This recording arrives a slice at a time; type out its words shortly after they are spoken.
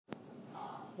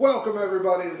Welcome,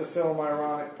 everybody, to the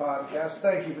FilmIronic podcast.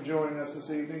 Thank you for joining us this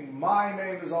evening. My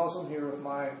name is Awesome, here with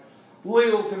my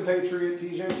legal compatriot,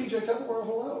 TJ. TJ, tell the world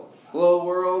hello. Hello,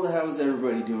 world. How's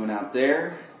everybody doing out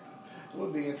there? It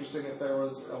would be interesting if there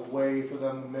was a way for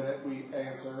them the minute we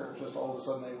answer, just all of a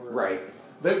sudden they were... Right.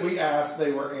 That we asked,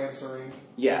 they were answering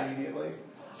immediately.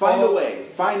 Find a way.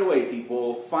 Find a way,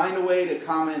 people. Find a way to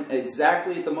comment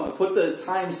exactly at the moment. Put the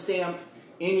timestamp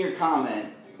in your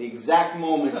comment, the exact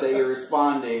moment that you're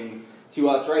responding to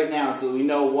us right now so that we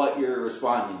know what you're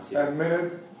responding to. At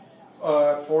minute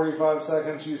 45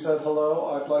 seconds, you said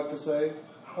hello. I'd like to say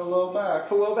hello back.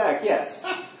 Hello back,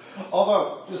 yes.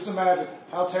 Although, just imagine,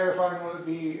 how terrifying would it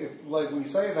be if, like, we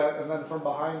say that and then from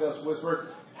behind us whispered,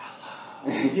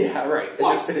 hello. Yeah, right.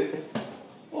 What?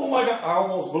 Oh my God, I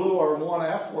almost blew our one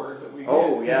F word that we get.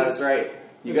 Oh, yeah, that's right.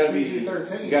 You gotta be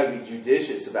PG-13. You gotta be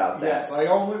judicious about that. Yes,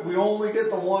 we only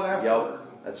get the one F word.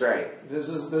 That's right. This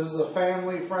is a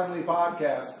family-friendly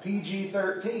podcast.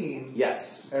 PG-13.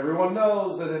 Yes. Everyone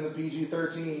knows that in the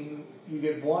PG-13, you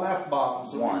get one F-bomb,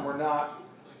 so we're not...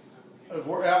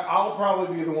 I'll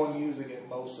probably be the one using it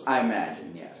most of the time. I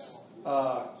imagine, yes.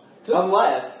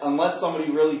 Unless somebody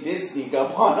really did sneak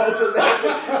up on us, and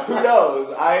then, who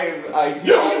knows? I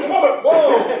do.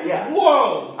 Whoa! Yeah.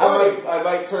 Whoa! I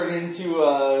might turn into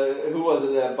who was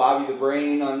it? Bobby the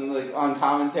Brain on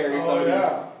commentary. Oh, Somebody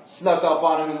yeah. snuck up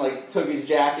on him and took his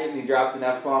jacket and he dropped an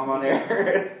F-bomb on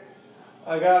air.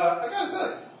 I gotta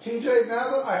say, TJ. Now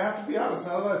that I have to be honest,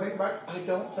 now that I think back, I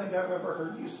don't think I've ever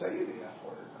heard you say the F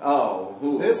word. Oh,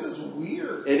 who? This is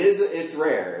weird. It is. It's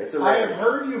rare. It's a rare. I have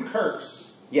heard you curse.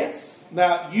 Yes.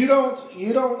 Now you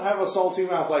don't have a salty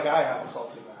mouth like I have a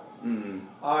salty mouth. Mm-hmm.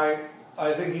 I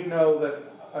think you know that.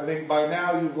 I think by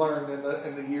now you've learned in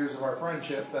the years of our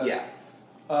friendship that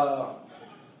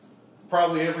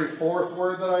probably every fourth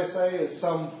word that I say is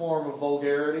some form of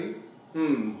vulgarity.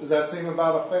 Does that seem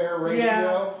about a fair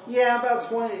ratio? Yeah, about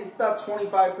 25%,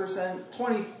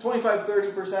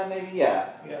 25-30% maybe, yeah.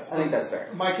 Yes. I think that's fair.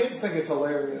 My kids think it's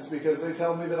hilarious because they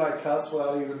tell me that I cuss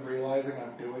without even realizing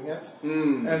I'm doing it.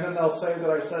 And then they'll say that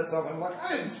I said something, I'm like,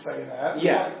 I didn't say that.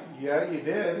 Yeah. Like, yeah, you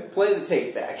did. Play the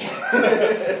tape back.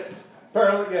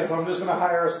 Apparently, yes, I'm just going to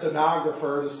hire a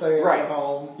stenographer to stay at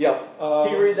home. Yep.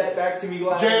 Can you read that back to me,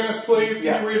 Gladys? Janice, please,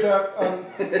 can you read that?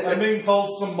 I'm being told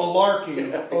some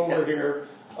malarkey over here.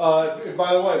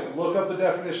 By the way, look up the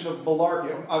definition of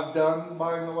malarkey. I'm done,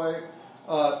 by the way,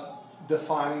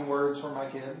 defining words for my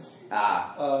kids.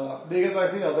 Because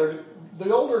I feel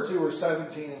the older two are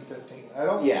 17 and 15. I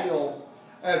don't feel,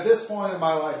 at this point in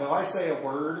my life, if I say a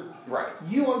word,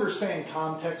 you understand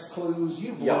context clues,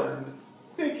 you've learned.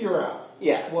 Figure out.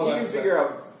 Yeah, you can figure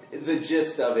out the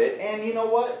gist of it. And you know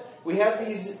what? We have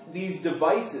these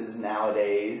devices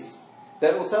nowadays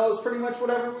that will tell us pretty much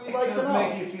whatever we like to know. It does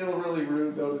make you feel really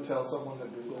rude, though, to tell someone to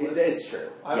Google it. It's true.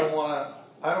 I don't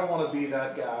want to be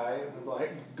that guy and be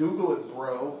like, Google it,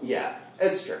 bro. Yeah,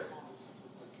 it's true.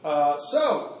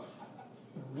 So,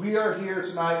 we are here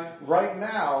tonight. Right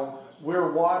now,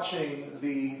 we're watching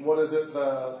the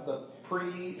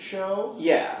pre-show?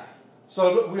 Yeah.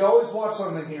 So we always watch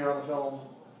something here on the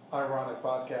FilmIronic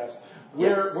podcast.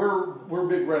 We're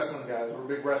big wrestling guys. We're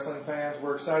big wrestling fans.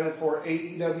 We're excited for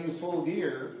AEW Full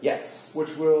Gear. Yes.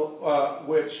 Which we're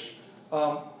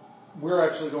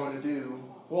actually going to do.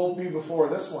 Will be before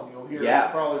this one. You'll hear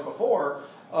it probably before.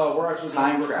 We're actually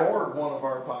going to record one of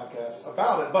our podcasts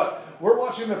about it. But we're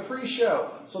watching the pre-show.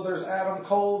 So there's Adam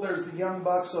Cole. There's the Young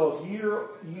Bucks. So if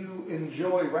you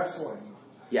enjoy wrestling.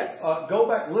 Yes. Go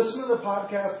back, listen to the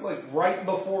podcast right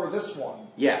before this one.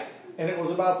 Yeah. And it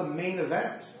was about the main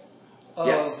event of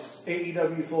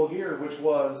AEW Full Gear, which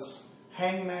was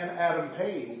Hangman Adam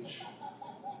Page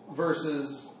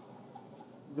versus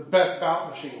the best bout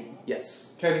machine.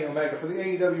 Yes. Kenny Omega for the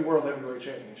AEW World Heavyweight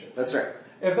Championship. That's right.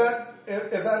 If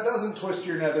that doesn't twist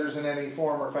your nethers in any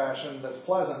form or fashion that's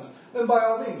pleasant, then by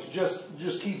all means,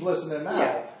 just keep listening now.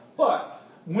 Yeah. But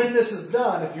when this is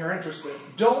done, if you're interested,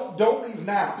 don't leave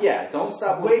now. Yeah, don't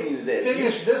stop listening to this.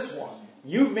 Finish this one.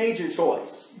 You've made your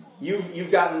choice.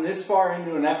 You've gotten this far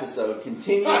into an episode.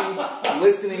 Continue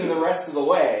listening the rest of the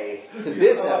way to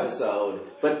this episode.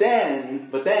 But then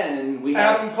we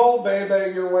have Adam Cole,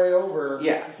 baby, you're way over.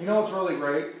 Yeah. You know what's really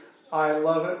great? I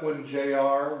love it when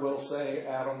JR will say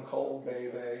Adam Cole,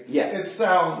 baby. Yes. It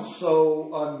sounds so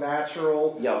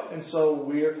unnatural and so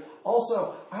weird.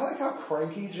 Also, I like how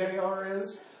cranky JR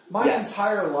is. My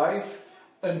entire life,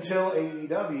 until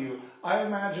AEW, I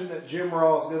imagined that Jim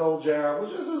Ross, good old JR,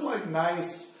 was just this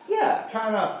nice,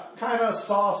 kind of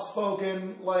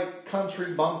soft-spoken,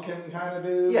 country bumpkin kind of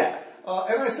dude. Yeah.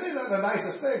 And I say that in the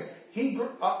nicest thing.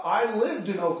 I lived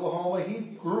in Oklahoma. He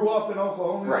grew up in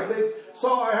Oklahoma. He's Right.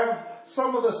 so I have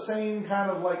some of the same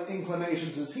kind of like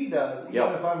inclinations as he does,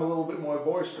 even if I'm a little bit more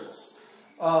boisterous.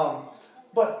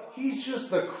 But he's just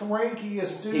the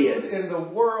crankiest dude in the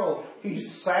world.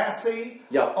 He's sassy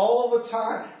all the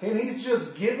time, and he's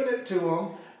just giving it to him.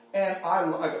 And I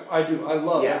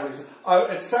love everything.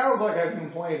 It sounds like I'm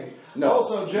complaining. No,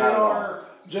 also, JR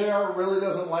really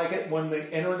doesn't like it when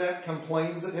the internet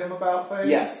complains at him about things.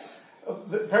 Yes.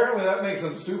 Apparently that makes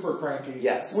him super cranky.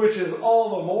 Yes. Which is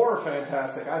all the more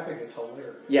fantastic. I think it's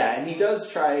hilarious. Yeah, and he does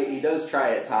try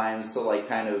at times to like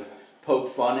kind of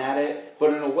poke fun at it,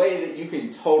 but in a way that you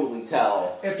can totally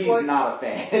tell he's not a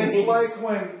fan. It's like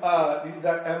when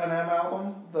that Eminem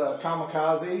album, the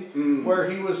Kamikaze, where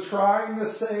he was trying to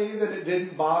say that it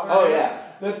didn't bother him,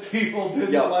 that people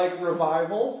didn't like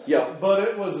Revival, but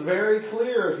it was very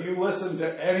clear if you listened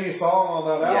to any song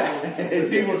on that album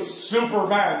that he was super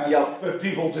mad that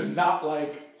people did not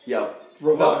like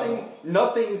Revival.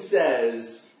 Nothing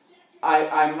says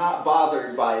I'm not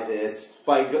bothered by this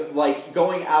by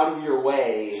going out of your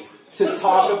way to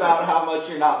talk about how much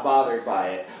you're not bothered by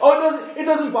it. Oh, it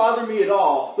doesn't bother me at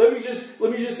all. Let me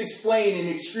just explain in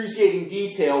excruciating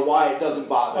detail why it doesn't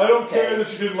bother me. I don't care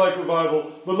that you didn't like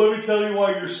Revival, but let me tell you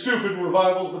why you're stupid.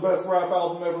 Revival's the best rap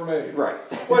album ever made. Right.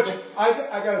 Which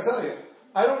I gotta tell you,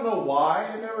 I don't know why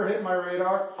it never hit my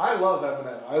radar. I love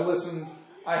Eminem.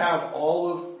 I have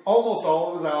almost all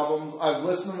of his albums. I've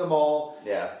listened to them all.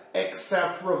 Yeah.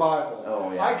 Except Revival.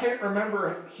 Oh, yeah. I can't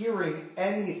remember hearing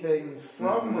anything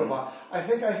from Revival. I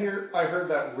think I heard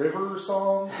that River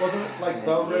song. Wasn't it like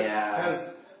The River? Yeah.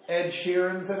 Has Ed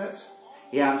Sheeran's in it?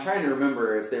 Yeah, I'm trying to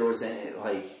remember if there was any,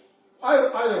 like...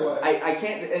 Either way. I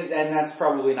can't, and that's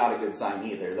probably not a good sign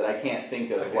either, that I can't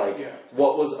think of,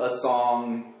 what was a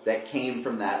song that came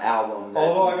from that album.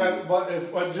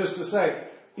 But just to say,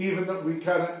 even though you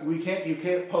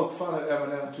can't poke fun at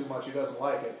Eminem too much. He doesn't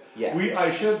like it. Yeah.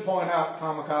 I should point out,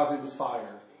 Kamikaze was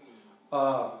fire.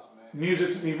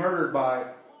 Music to Be Murdered By,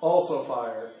 also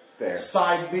fire. Fair.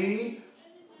 Side B,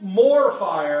 more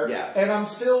fire. Yeah. And I'm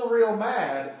still real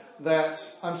mad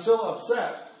I'm still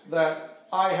upset that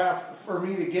for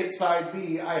me to get side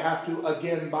B, I have to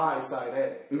again buy side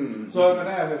A. Mm-hmm. So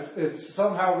Eminem, if it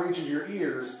somehow reaches your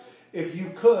ears, if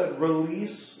you could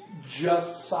release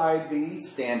just side B,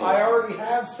 I already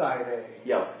have side A.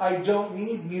 Yep. I don't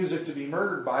need Music to Be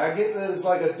Murdered By. I get that it's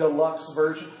like a deluxe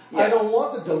version. Yeah. I don't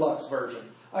want the deluxe version.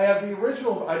 I have the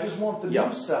original. I just want the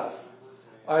new stuff.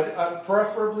 I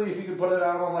preferably if you could put it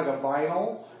out on like a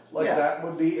vinyl. That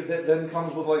would be, that then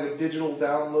comes with like a digital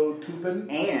download coupon.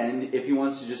 And if he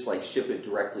wants to just like ship it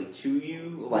directly to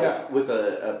you, with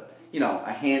a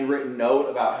handwritten note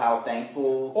about how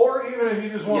thankful. Or even if you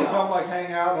just want to come like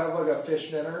hang out, have like a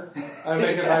fish dinner. I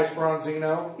make a nice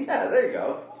bronzino. Yeah, there you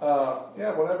go.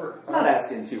 Whatever. Not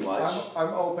asking too much. I'm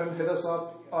open. Hit us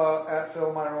up at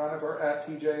FilmIronic or at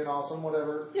TJ and Awesome,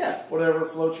 whatever. Yeah. Whatever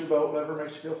floats your boat, whatever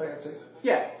makes you feel fancy.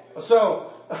 Yeah.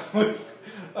 So,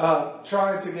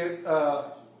 trying to get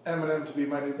Eminem to be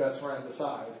my new best friend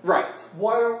aside. Right.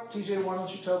 Why don't you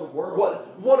tell the world?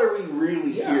 What are we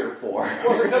really here for?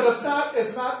 Well, because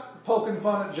it's not poking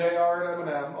fun at JR and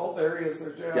Eminem. Oh, there he is.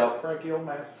 There's JR, cranky old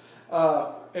man.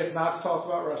 It's not to talk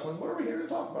about wrestling. What are we here to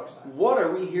talk about tonight? What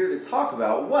are we here to talk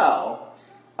about? Well,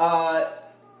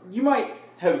 you might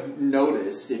have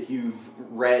noticed if you've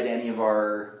read any of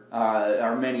our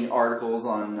many articles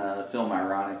on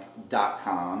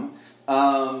FilmIronic.com.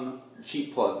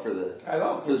 Cheap plug for the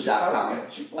 .com.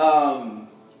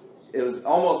 It was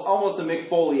almost a Mick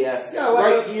Foley-esque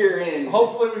here in.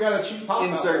 Hopefully, we got a cheap pop.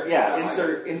 Insert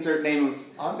name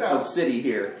of city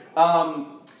here.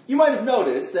 You might have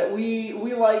noticed that we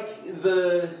like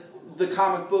the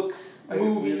comic book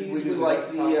movies. We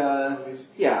like the movies.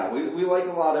 We like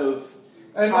a lot of.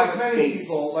 And like many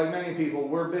people,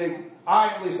 we're big.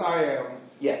 At least I am.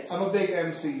 Yes. I'm a big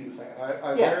MCU fan.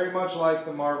 I very much like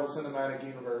the Marvel Cinematic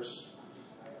Universe.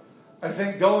 I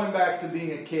think going back to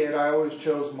being a kid, I always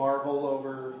chose Marvel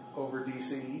over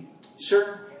DC.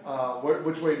 Sure.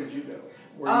 Which way did you go?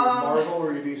 Were you Marvel or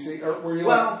were you DC? Or were you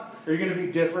are you going to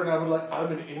be different? I'm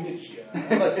an Image guy.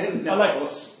 I like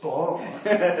Spawn.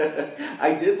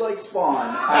 I did like Spawn.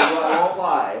 I won't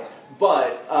lie.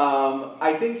 But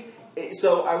I think,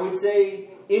 so I would say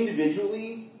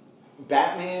individually,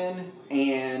 Batman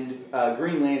and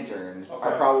Green Lantern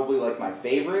are probably like my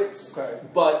favorites. Okay.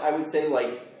 But I would say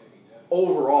like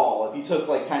overall, if you took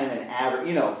like kind of an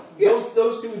average,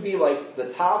 those two would be like the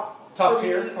top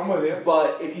tier. I'm with you.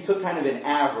 But if you took kind of an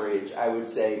average, I would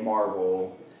say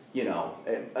Marvel.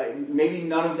 Maybe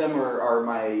none of them are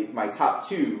my top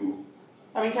two,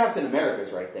 I mean, Captain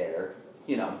America's right there.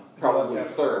 You know, probably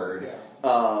third. Yeah.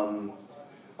 So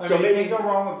I mean, maybe you can't go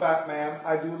wrong with Batman.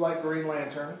 I do like Green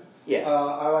Lantern. Yeah.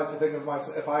 I like to think of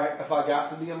myself, if I got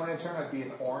to be a lantern, I'd be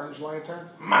an orange lantern.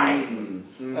 Mine!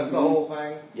 Mm-hmm. That's the whole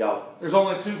thing. Yep. There's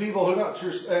only 2 people who know.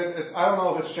 I don't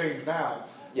know if it's changed now.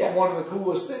 Yeah. But one of the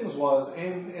coolest things was,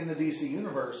 in the DC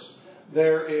universe,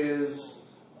 there is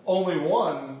only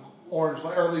one orange,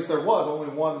 or at least there was only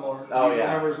one orange. Oh, Do you yeah.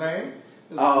 remember his name?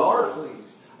 It's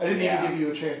Larfleeze. I didn't even give you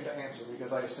a chance to answer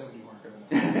because I assumed you weren't going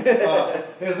to.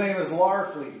 His name is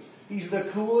Larfleeze. He's the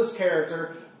coolest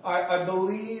character. I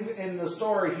believe in the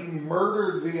story he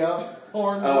murdered the other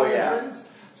orange lanterns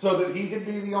so that he could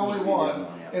be the only one.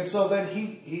 And so then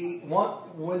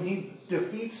when he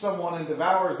defeats someone and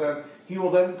devours them, he will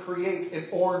then create an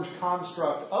orange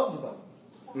construct of them.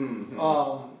 Mm-hmm.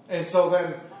 And so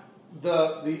then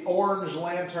the orange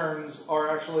lanterns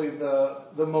are actually the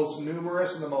most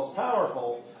numerous and the most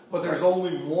powerful, but there's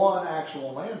only one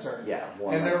actual lantern. Yeah,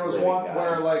 one. And there was one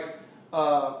where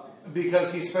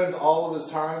because he spends all of his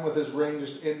time with his ring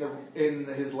just in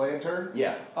his lantern.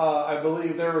 Yeah. I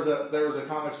believe there was a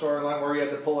comic storyline where he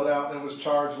had to pull it out and it was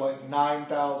charged like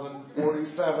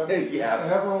 9,047. Yeah.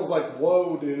 And everyone was like,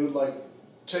 "Whoa, dude! Like,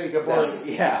 take a break."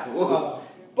 Yeah.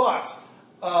 But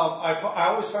I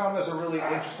always found this a really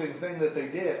interesting thing that they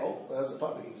did. Oh, there's a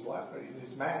puppy. He's laughing.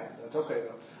 He's mad. That's okay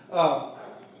though. I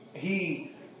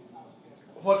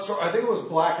think it was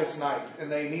Blackest Night,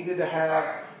 and they needed to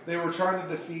have. They were trying to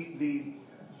defeat the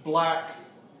black.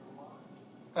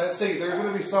 There's going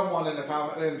to be someone in the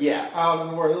comment, out in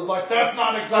the world. It was like, that's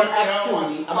not exactly how it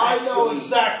went. I know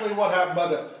exactly what happened,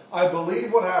 but I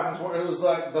believe what happens. It was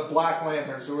like the Black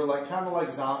Lanterns, who were like kind of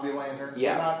like zombie lanterns,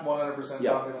 but not 100%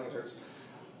 zombie lanterns.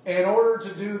 In order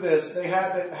to do this, they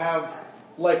had to have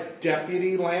like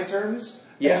deputy lanterns,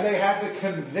 and they had to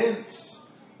convince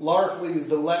Larfleeze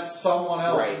to let someone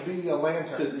else be a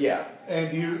lantern.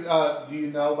 And do you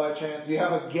know by chance? Do you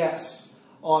have a guess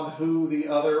on who the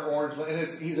other orange? And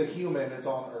he's a human. It's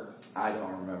on Earth. I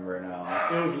don't remember now.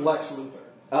 It was Lex Luthor.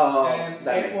 Oh, and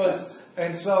that makes sense.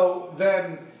 And so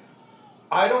then,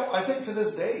 I think to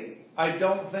this day, I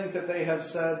don't think that they have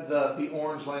said the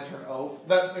Orange Lantern oath.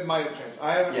 That it might have changed.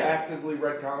 I haven't actively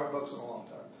read comic books in a long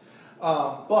time.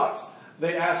 But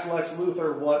they asked Lex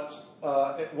Luthor what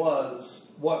it was.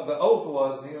 What the oath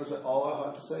was, and he was like, all I'll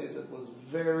have to say is it was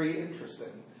very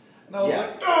interesting. And I was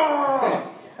like, ah!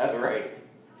 That's right.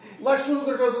 Lex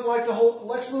Luthor doesn't like to hold...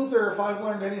 Lex Luthor, if I've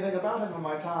learned anything about him in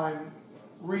my time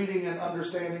reading and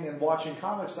understanding and watching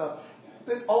comic stuff,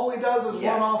 all he does is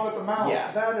run off at the mouth.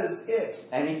 Yeah. That is it.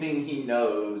 Anything he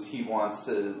knows, he wants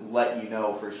to let you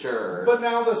know for sure. But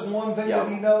now this one thing that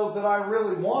he knows that I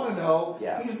really want to know,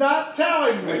 he's not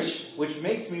telling me. Which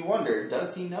makes me wonder,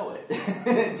 does he know it?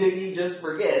 Did he just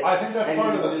forget? I think that's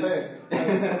part of the thing.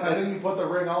 I think you put the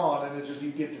ring on and it's just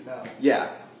you get to know. Yeah.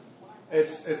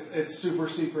 It's super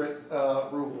secret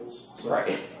rules. So.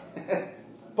 Right.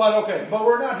 But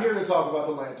we're not here to talk about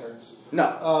the lanterns.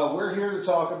 No. We're here to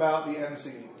talk about the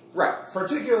MCU. Right.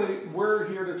 Particularly, we're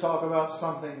here to talk about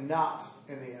something not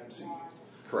in the MCU.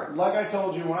 Correct. Like I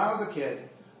told you, when I was a kid,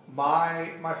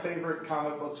 my favorite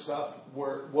comic book stuff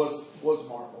was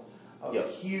Marvel. I was a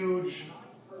huge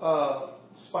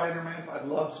Spider-Man. I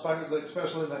loved Spider-Man,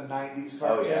 especially the 90s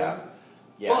cartoon. Oh,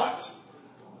 yeah. But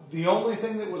the only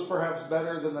thing that was perhaps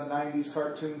better than the 90s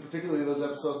cartoon, particularly those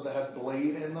episodes that had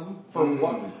Blade in them, for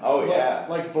what? Oh, yeah.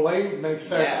 Like Blade makes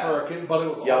sense for a kid, but it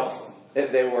was awesome.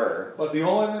 They were. But the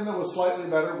only thing that was slightly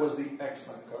better was the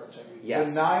X-Men cartoon.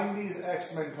 Yes. The 90s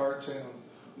X-Men cartoon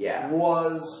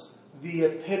was the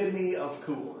epitome of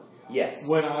cooler. Yes.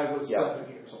 When I was 7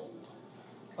 years old.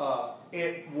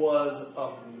 It was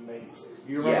amazing.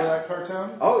 You remember that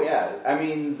cartoon? Oh, yeah. I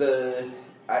mean,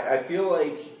 I feel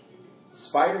like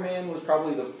Spider-Man was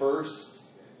probably the first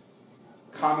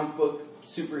comic book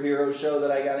superhero show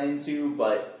that I got into,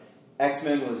 but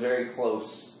X-Men was very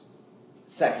close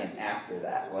second after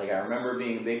that. Like, I remember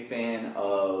being a big fan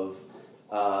of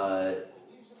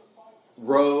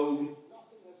Rogue,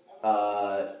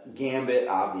 Gambit,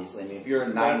 obviously. I mean, if you're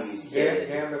a 90s kid,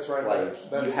 Gambit's right like,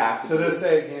 there. You have to this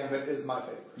day, Gambit is my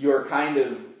favorite. You're kind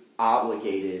of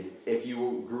obligated, if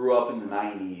you grew up in the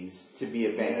 90s, to be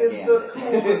a fan of Gambit. He is the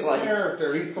coolest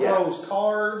character. He throws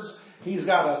cards. He's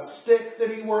got a stick that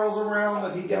he whirls around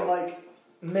that he can,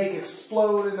 make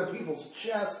explode into people's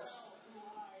chests.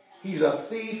 He's a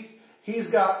thief.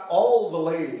 He's got all the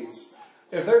ladies.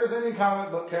 If there's any comic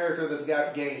book character that's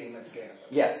got game, it's Gambit.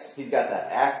 Yes, he's got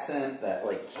that accent, that,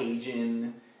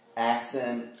 Cajun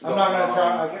accent. I'm not going to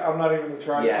try. I'm not even going to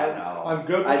try. Yeah, no. I'm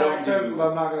good with accents, but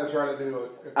I'm not going to try to do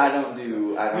it. I don't do.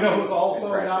 You know who's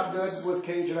also not good with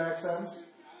Cajun accents?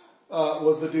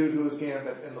 Was the dude who was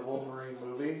Gambit in the Wolverine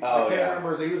movie. Oh, I can't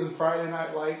remember. He was in Friday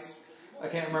Night Lights. I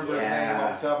can't remember his name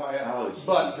off the top of my head. Oh, geez,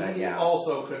 but he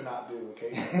also could not do a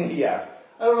Cajun accent. Yeah.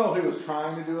 I don't know if he was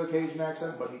trying to do a Cajun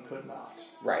accent, but he could not.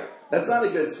 Right. That's not a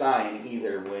good sign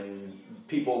either when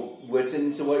people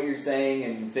listen to what you're saying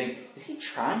and think, is he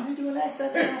trying to do an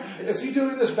accent now? Is he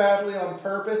doing this badly on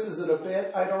purpose? Is it a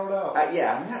bit? I don't know.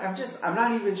 I'm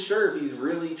not even sure if he's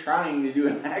really trying to do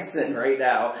an accent right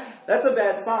now. That's a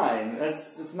bad sign.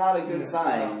 It's not a good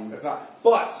sign. No, it's not.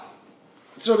 But,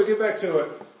 so to get back to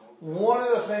it, one of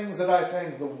the things that I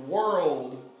think the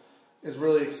world is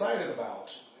really excited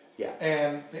about,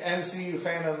 and the MCU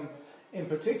fandom in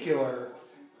particular,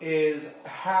 is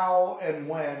how and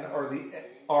when are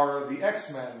the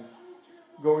X-Men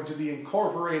going to be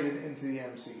incorporated into the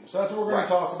MCU. So that's what we're going to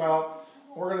talk about.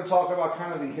 We're going to talk about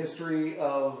kind of the history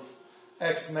of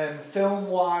X-Men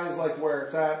film-wise, like where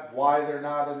it's at, why they're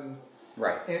not in...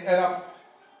 Right.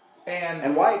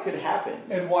 And why it could happen.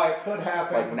 And why it could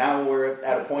happen. Like now we're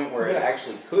at a point where it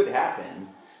actually could happen.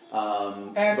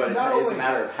 But it's a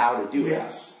matter of how to do it.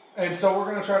 Yes. And so we're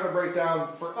going to try to break down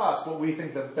for us what we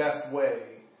think the best way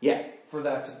for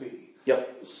that to be.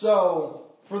 Yep. So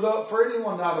for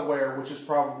anyone not aware, which is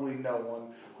probably no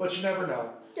one, but you never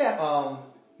know. Yeah.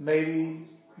 Maybe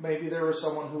there was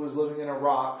someone who was living under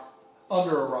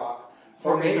a rock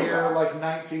for a year like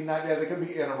 1990. Yeah, they could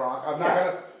be in a rock. I'm not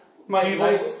going to...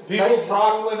 People's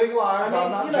rock living lives.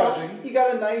 I'm not judging. You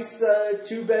got a nice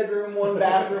 2-bedroom,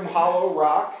 1-bathroom hollow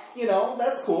rock.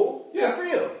 That's cool. Yeah. Good for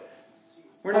you.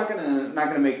 We're not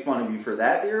gonna make fun of you for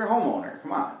that. You're a homeowner.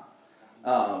 Come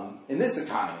on. In this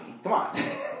economy, come on.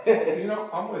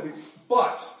 I'm with you.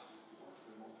 But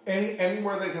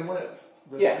anywhere they can live.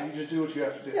 You just do what you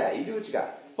have to do. Yeah, you do what you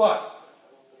got. But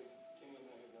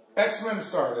X-Men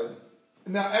started.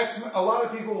 Now, X-Men, a lot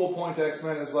of people will point to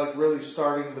X-Men as like really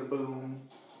starting the boom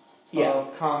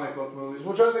of comic book movies,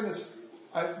 which I think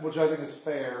is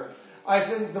fair. I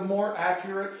think the more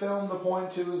accurate film to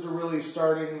point to is really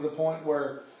starting the point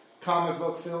where comic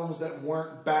book films that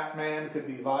weren't Batman could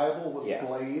be viable was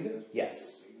Blade.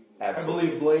 Yes, absolutely. I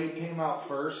believe Blade came out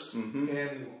first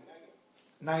in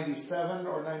 97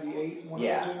 or 98.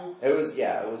 It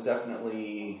was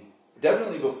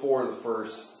definitely before the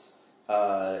first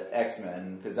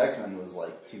X-Men, because X-Men was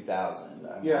like 2000.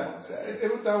 I want to say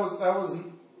that was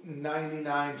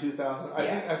 99, 2000.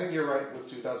 I think you're right with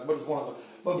 2000, but it's one of them.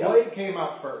 But Blade came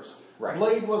out first. Right.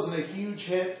 Blade wasn't a huge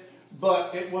hit,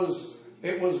 but it was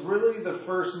really the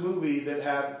first movie that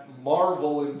had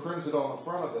Marvel imprinted on the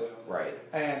front of it. Right.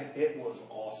 And it was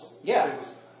awesome. Yeah.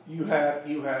 You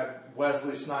had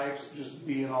Wesley Snipes just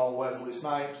being all Wesley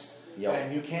Snipes. Yep.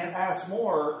 And you can't ask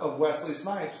more of Wesley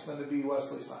Snipes than to be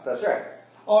Wesley Snipes. That's right.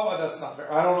 Oh, that's not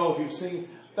fair. I don't know if you've seen...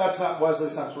 That's not Wesley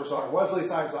Snipes we're sorry. Wesley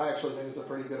Snipes, I actually think is a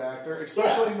pretty good actor,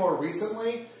 especially more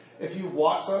recently. If you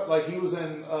watch that, like he was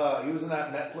in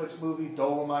that Netflix movie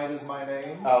Dolomite Is My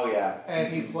Name. Oh yeah,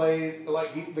 and he plays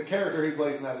the character he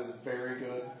plays in that is very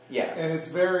good. Yeah, and it's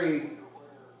very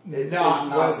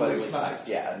not Wesley Snipes.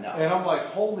 Yeah, no. And I'm like,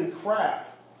 holy crap.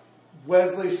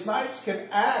 Wesley Snipes can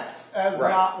act as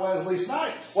not Wesley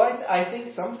Snipes. Well, I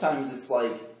think sometimes it's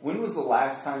like, when was the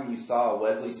last time you saw a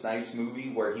Wesley Snipes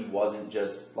movie where he wasn't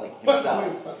just like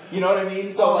himself? You know what I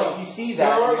mean? So like you see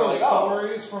that. There are those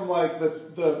stories from like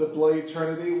the Blade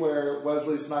Trinity where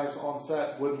Wesley Snipes on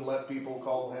set wouldn't let people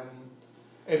call him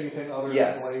anything other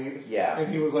than Blade. Yeah.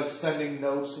 And he was like sending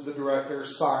notes to the director,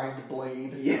 signed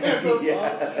Blade. Yeah.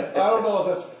 I don't know if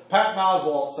that's... Pat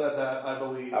Oswalt said that, I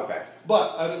believe. Okay.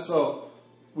 But, so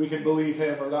we can believe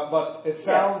him or not, but it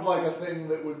sounds like a thing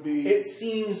that would be... It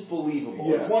seems believable.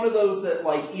 Yes. It's one of those that,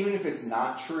 like, even if it's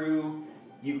not true,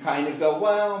 you kind of go,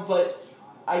 well, but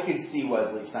I could see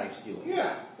Wesley Snipes doing it.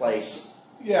 Yeah. Like...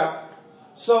 Yeah.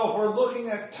 So if we're looking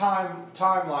at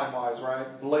timeline-wise,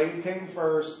 right? Blade came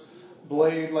first.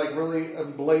 Blade, like, really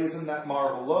emblazoned that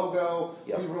Marvel logo.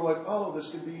 Yep. People were like, oh,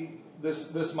 this could be...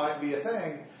 This might be a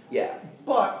thing. Yeah.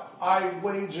 But I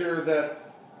wager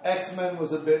that X-Men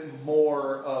was a bit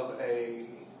more of a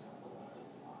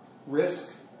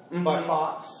risk by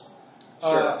Fox.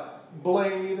 Sure.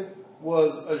 Blade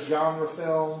was a genre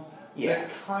film that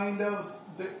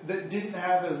that didn't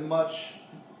have as much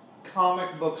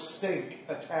comic book stink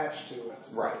attached to it.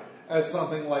 Right. As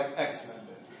something like X-Men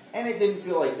did. And it didn't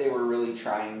feel like they were really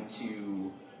trying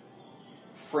to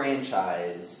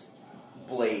franchise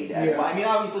Blade as much. I mean,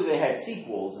 obviously they had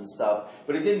sequels and stuff,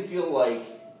 but it didn't feel like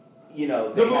you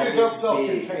know, the movie felt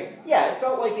self-contained. Yeah, it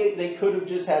felt like they could have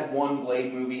just had one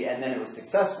Blade movie, and then it was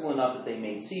successful enough that they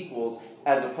made sequels,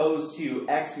 as opposed to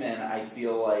X-Men. I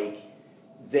feel like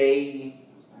they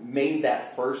made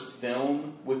that first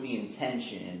film with the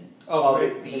intention of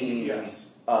it being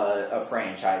a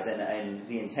franchise, and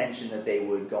the intention that they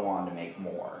would go on to make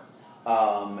more.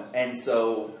 And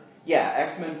so, yeah,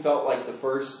 X-Men felt like the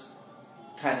first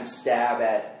kind of stab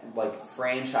at like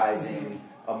franchising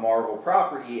a Marvel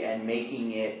property and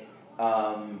making it,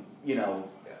 you know,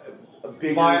 a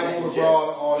bigger viable than to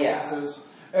broad audiences.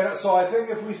 Yeah. And so I think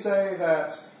if we say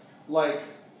that, like,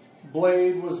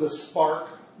 Blade was the spark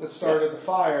that started the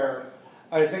fire,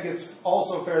 I think it's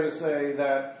also fair to say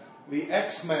that the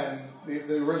X-Men,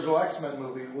 the original X-Men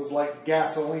movie, was like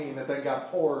gasoline that then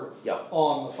got poured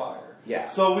on the fire. Yeah.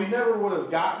 So we never would have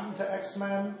gotten to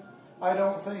X-Men, I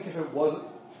don't think, if it wasn't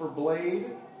for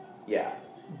Blade. Yeah.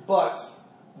 But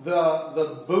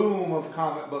the boom of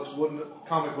comic book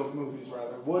movies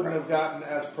wouldn't have gotten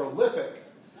as prolific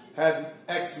had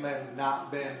X-Men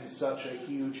not been such a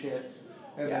huge hit.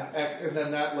 And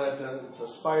then that led to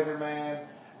Spider-Man,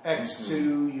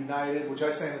 X2, United, which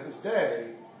I stand to this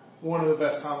day, one of the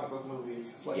best comic book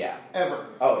movies ever.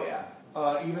 Oh yeah.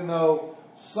 Even though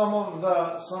some of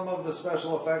the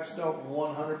special effects don't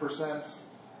 100%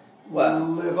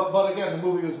 live up, but again, that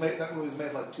movie was made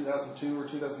like 2002 or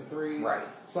 2003, right?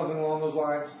 Something along those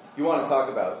lines. You want to talk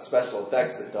about special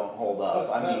effects that don't hold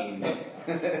up? I mean,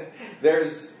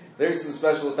 there's some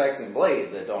special effects in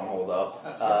Blade that don't hold up.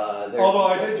 Although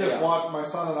I did just watch, my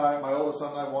oldest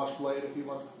son and I watched Blade a few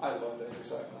months. I loved every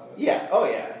second of it. Yeah. Oh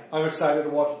yeah. I'm excited to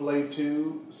watch Blade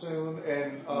 2 soon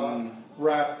and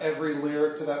rap every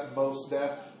lyric to that Mos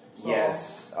Def song.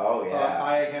 Yes. Oh yeah.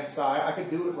 Eye Against Eye. I could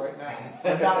do it right now.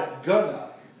 I'm not gonna.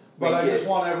 But I just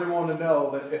want everyone to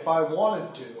know that if I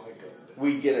wanted to, I could.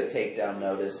 We'd get a takedown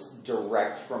notice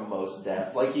direct from Mos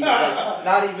Def. Like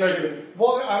not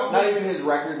even his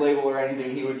record label or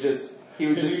anything. He would just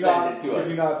send it to us.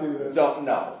 Can you not do this?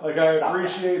 No. Like, I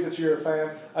appreciate that you're a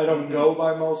fan. I don't go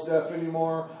by Mos Def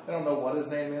anymore. I don't know what his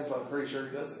name is, but I'm pretty sure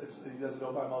he doesn't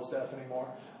go by Mos Def anymore.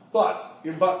 But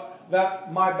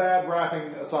that, my bad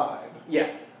rapping aside. Yeah.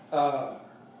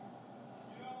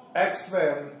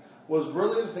 X-Men was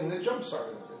really the thing that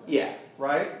jump-started everything. Yeah.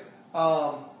 Right?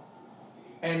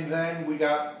 And then we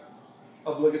got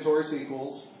obligatory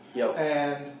sequels. Yep.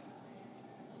 And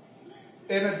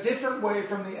in a different way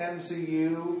from the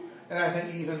MCU, and I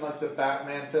think even like the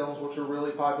Batman films, which were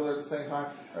really popular at the same time,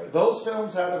 those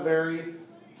films had a very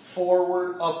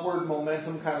forward, upward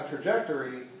momentum kind of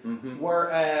trajectory,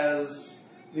 whereas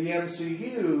the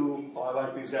MCU, I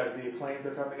like these guys, the Acclaimed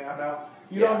are coming out now.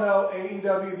 If you don't know,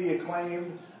 AEW, the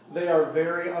Acclaimed, they are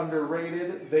very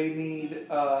underrated. They need,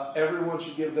 everyone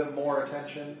should give them more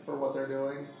attention for what they're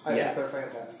doing. I think they're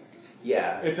fantastic.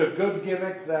 Yeah. It's a good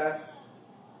gimmick that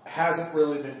hasn't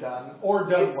really been done or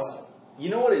done well.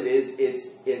 You know what it is?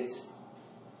 It's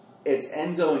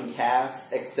Enzo and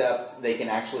Cass, except they can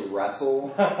actually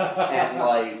wrestle and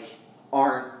like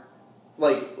aren't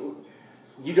like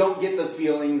you don't get the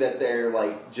feeling that they're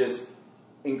like just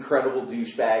incredible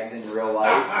douchebags in real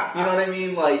life. You know what I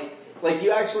mean? Like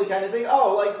you actually kind of think,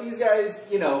 oh, like these guys,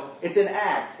 you know, it's an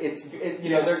act.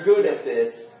 They're good at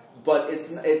this. But it's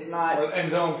not.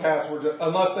 Enzo and Cass were just,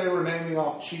 unless they were naming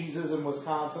off cheeses in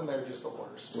Wisconsin, they're just the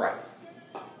worst. Right.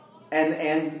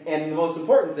 And the most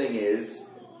important thing is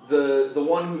the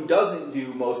one who doesn't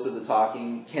do most of the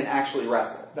talking can actually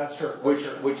wrestle. That's true.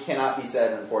 Which cannot be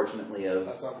said, unfortunately.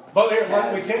 But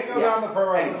we can't go down the pro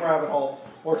wrestling rabbit hole.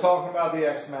 We're talking about the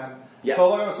X-Men. Yes. So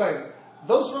like I was saying,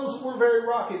 those films were very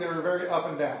rocky. They were very up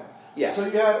and down. Yeah. So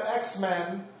you had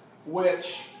X-Men,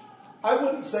 which I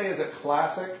wouldn't say is a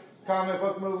classic comic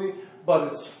book movie,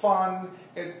 but it's fun.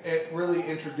 It really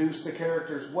introduced the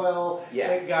characters well.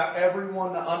 Yeah. It got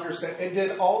everyone to understand. It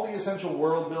did all the essential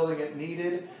world building it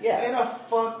needed in a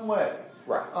fun way.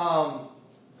 Right.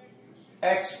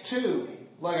 X2,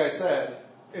 like I said,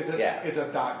 it's a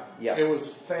diamond. Yeah. It was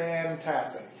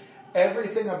fantastic.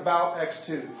 Everything about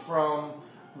X2, from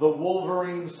the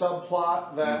Wolverine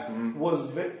subplot that was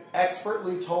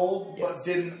expertly told but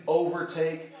didn't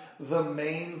overtake the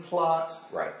main plot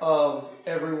of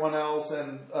everyone else,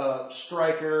 and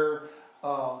Stryker,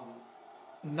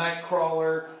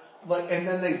 Nightcrawler, and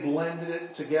then they blended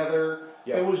it together.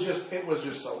 Yeah. It was just so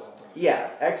well done. Yeah,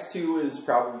 X2 is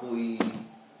probably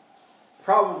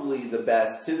the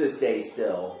best to this day.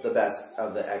 Still the best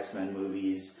of the X-Men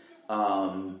movies.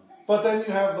 But then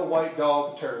you have the white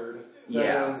dog turd.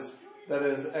 That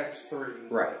is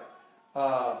X3. Right.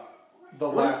 The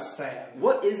Last Stand.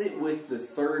 What is it with the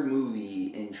third movie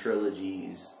in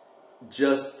trilogies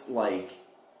just like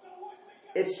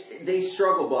they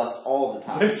struggle bus all the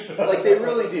time. Like they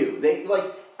really do. They like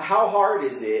how hard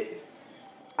is it?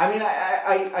 I mean,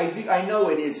 I know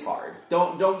it is hard.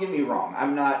 Don't get me wrong.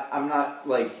 I'm not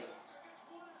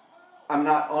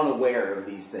unaware of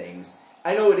these things.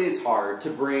 I know it is hard to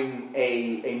bring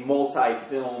a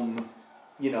multi-film,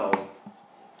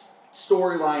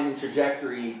 storyline and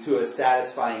trajectory to a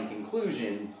satisfying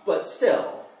conclusion, but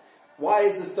still, why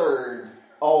is the third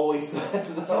always the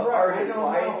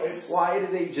hardest? Why do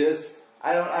they just?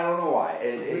 I don't know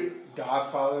why.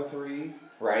 Godfather 3.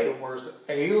 Right. The worst.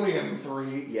 Alien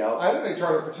 3. Yep. I think they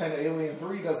try to pretend Alien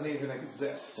 3 doesn't even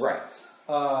exist. Right.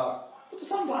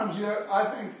 Sometimes, I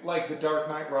think, like, The Dark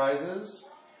Knight Rises.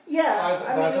 Yeah.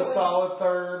 That's a solid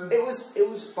third. It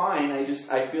was fine.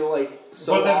 I feel like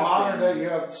so But then often, modern day, you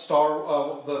have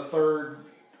the third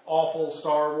awful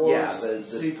Star Wars the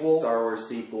sequel. Star Wars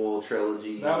sequel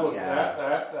trilogy. That was,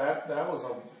 that was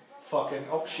a fucking,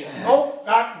 oh shit. Oh,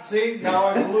 see, now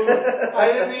I blew it.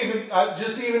 I didn't even,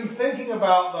 just even thinking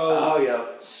about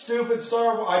those stupid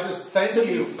Star Wars, I just, thank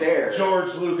you,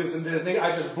 George Lucas and Disney,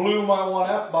 I just blew my one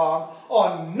F-bomb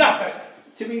on nothing.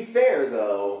 To be fair,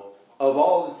 though, of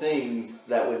all the things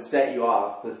that would set you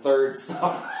off, the third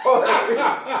Star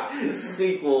Wars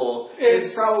sequel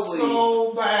is probably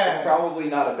so bad. It's probably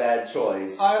not a bad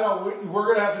choice. I know, we're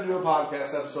going to have to do a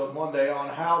podcast episode one day on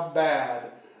how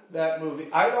bad that movie.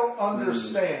 I don't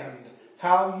understand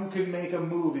how you can make a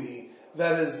movie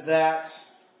that is that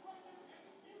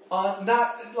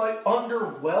not like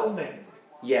underwhelming.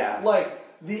 Yeah. Like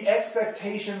the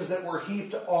expectations that were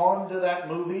heaped onto that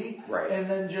movie, right? And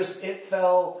then just it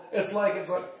fell. It's like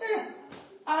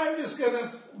I'm just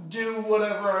gonna do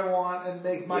whatever I want and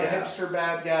make my hipster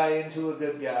bad guy into a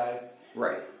good guy,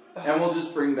 right? And we'll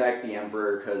just bring back the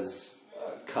Emperor because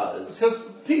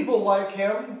people like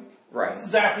him. Right.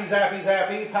 Zappy,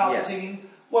 Palpatine. Yeah.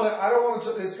 What? I don't want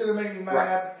to. It's going to make me mad.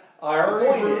 Right.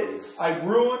 I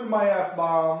ruined my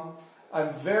F-bomb.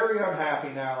 I'm very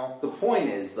unhappy now. The point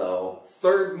is, though,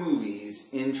 third movies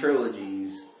in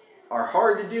trilogies are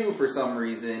hard to do for some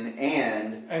reason,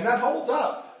 and that holds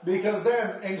up because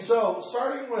so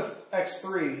starting with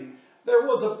X3, there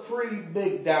was a pretty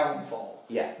big downfall.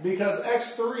 Yeah. Because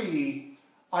X3,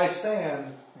 I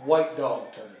stand white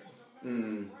dog turd.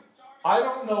 I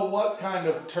don't know what kind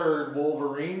of turd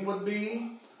Wolverine would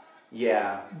be.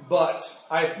 Yeah. But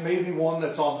maybe one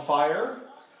that's on fire.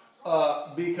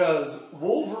 Because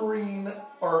Wolverine,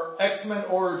 or X-Men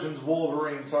Origins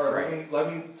Wolverine,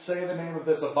 let me say the name of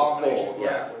this abomination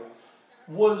correctly,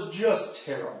 was just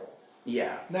terrible.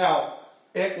 Yeah. Now,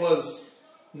 it was,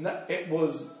 the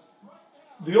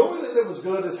only thing that was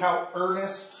good is how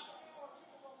earnest,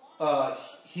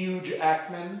 Hugh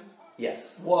Jackman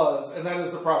was, and that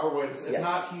is the proper way to say it. It's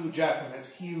not Hugh Jackman, it's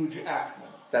Hugh Jackman.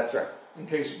 That's right. In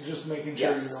case, just making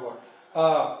sure you're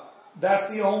aware. That's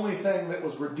the only thing that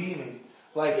was redeeming.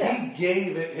 He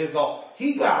gave it his all.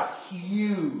 He got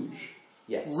huge.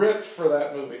 Ripped for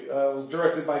that movie. It was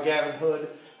directed by Gavin Hood,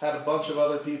 had a bunch of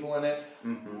other people in it.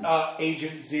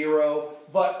 Agent Zero,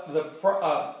 but the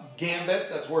Gambit,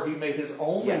 that's where he made his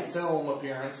only film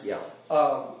appearance.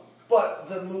 But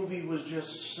the movie was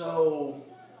just so...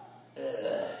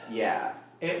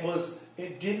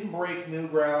 It didn't break new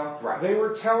ground. Right. They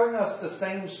were telling us the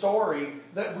same story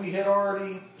that we had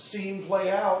already seen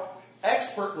play out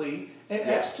expertly in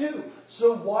X2.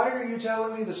 So why are you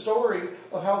telling me the story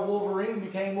of how Wolverine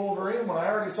became Wolverine when I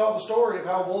already saw the story of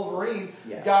how Wolverine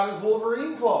got his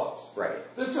Wolverine claws?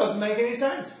 Right. This doesn't make any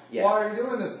sense. Why are you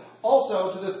doing this?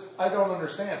 Also, to this, I don't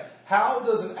understand. How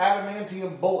does an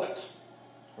adamantium bullet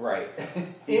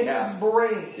in his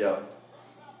brain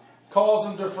cause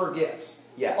him to forget?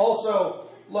 Also,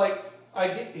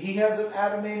 he has an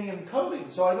adamantium coating,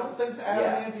 so I don't think the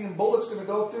adamantium bullet's going to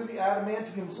go through the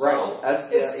adamantium cell.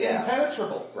 It's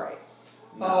impenetrable. Right.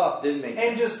 No, didn't make sense.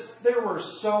 And just, there were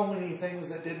so many things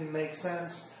that didn't make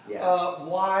sense.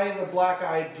 Why the Black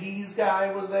Eyed Peas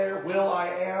guy was there,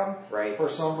 Will.i.am. Right. For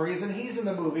some reason, he's in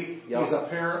the movie. He's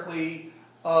apparently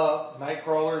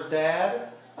Nightcrawler's dad,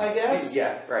 I guess.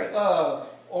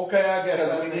 Okay, I guess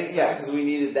that makes sense. Because we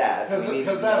needed that.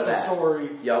 Because that's a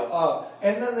story.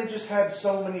 And then they just had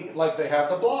so many, they had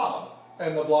the Blob.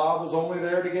 And the Blob was only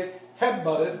there to get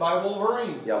headbutted by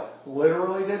Wolverine.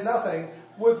 Literally did nothing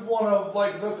with one of,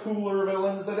 the cooler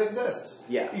villains that exists.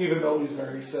 Even though he's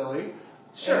very silly.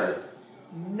 Sure.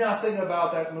 And nothing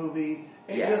about that movie.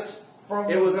 It was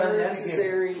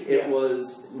unnecessary. It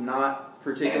was not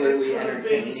particularly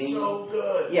entertaining. Been so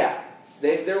good.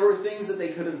 There were things that they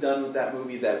could have done with that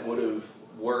movie that would have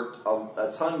worked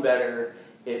a ton better.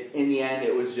 In the end,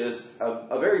 it was just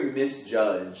a very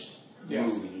misjudged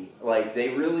movie. Like,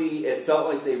 it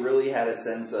felt like they really had a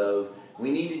sense of,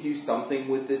 we need to do something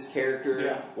with this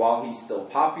character while he's still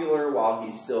popular, while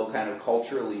he's still kind of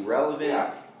culturally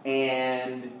relevant,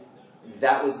 and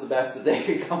that was the best that they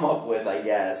could come up with, I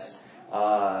guess.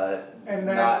 And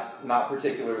then, not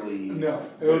particularly. No,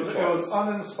 it was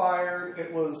uninspired.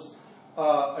 It was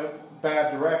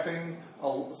bad directing,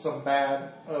 some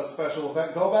bad special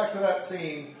effects. Go back to that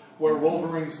scene where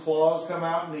Wolverine's claws come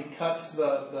out and he cuts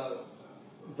the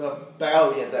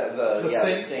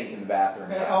sink in the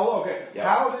bathroom. And, okay. Yep.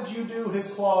 How did you do his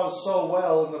claws so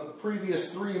well in the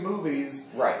previous 3 movies?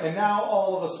 Right. And now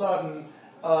all of a sudden,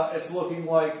 it's looking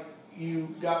like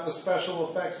you got the special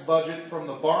effects budget from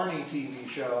the Barney TV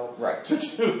show to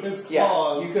do his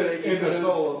claws in the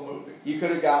Solo movie. You could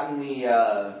have gotten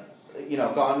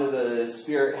gone to the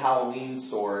Spirit Halloween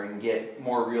store and get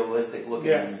more realistic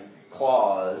looking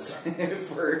claws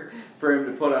for him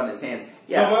to put on his hands.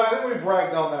 Yeah. So I think we've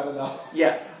ragged on that enough.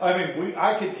 Yeah. I mean,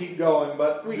 I could keep going,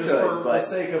 but for the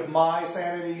sake of my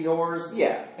sanity, yours,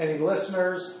 any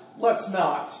listeners, let's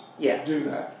not do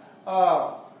that.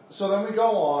 So then we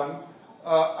go on.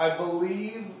 I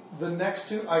believe the next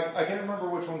 2, I can't remember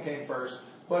which one came first,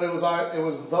 but it was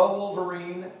The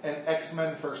Wolverine and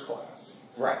X-Men First Class.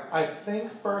 Right. I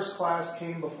think First Class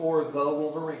came before The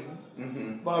Wolverine,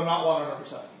 but I'm not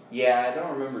 100%. Yeah, I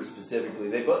don't remember specifically.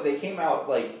 They came out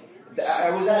like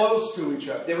close to each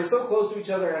other. They were so close to each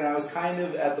other, and I was kind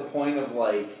of at the point of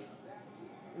like,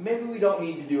 maybe we don't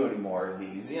need to do any more of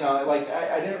these. Like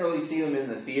I didn't really see them in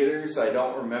the theater, so I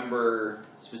don't remember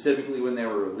specifically when they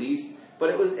were released.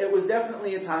 But it was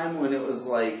definitely a time when it was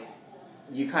like,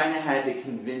 you kind of had to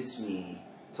convince me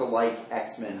to like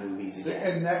X-Men movies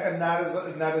again. And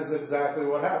that is exactly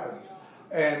what happens.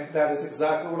 And that is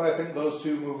exactly what I think those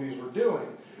 2 movies were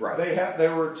doing. Right.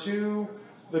 The 2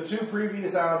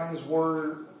 previous outings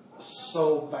were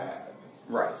so bad.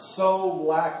 Right. So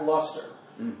lackluster.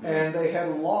 Mm-hmm. And they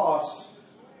had lost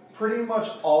pretty much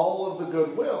all of the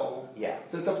goodwill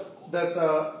that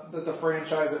the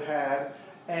franchise had,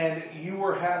 and you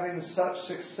were having such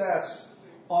success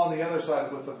on the other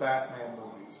side with the Batman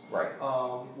movies, right?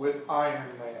 With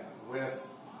Iron Man, with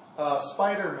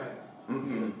Spider-Man,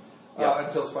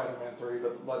 until Spider-Man 3.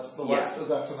 But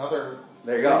that's another.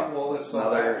 There you go. Well, it's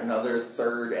another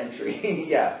third entry.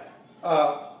 It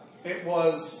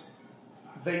was.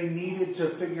 They needed to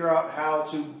figure out how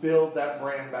to build that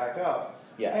brand back up.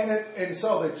 Yeah. And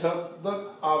so they took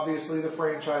obviously the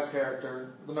franchise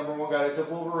character, the number 1 guy. They took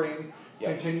Wolverine,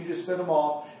 continued to spin him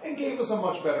off, and gave us a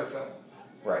much better film.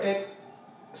 Right. It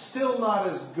still not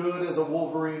as good as a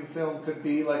Wolverine film could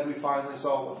be, like we finally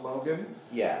saw with Logan.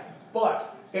 Yeah.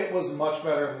 But it was much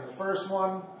better than the first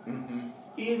one. Mm-hmm.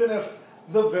 Even if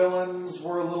the villains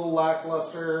were a little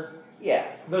lackluster. Yeah.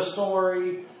 The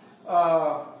story.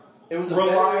 It was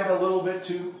relied a little bit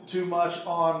too much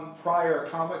on prior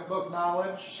comic book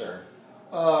knowledge. Sure.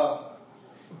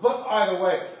 But either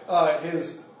way,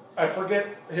 I forget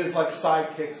his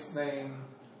sidekick's name.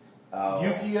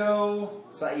 Yukio.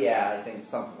 I think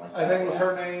something like that. I think it was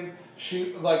her name.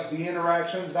 She the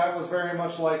interactions. That was very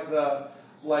much like the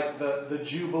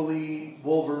Jubilee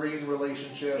Wolverine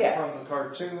relationship from the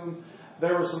cartoon.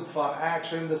 There was some fun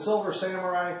action. The Silver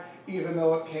Samurai, even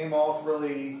though it came off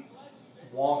really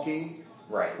wonky,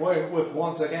 right? With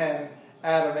once again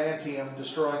adamantium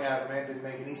destroying adamant didn't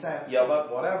make any sense.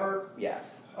 But whatever. Yeah.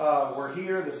 We're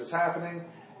here. This is happening.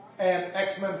 And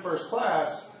X-Men First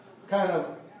Class kind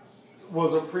of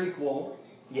was a prequel.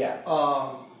 Yeah.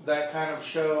 That kind of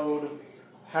showed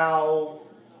how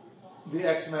the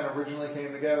X-Men originally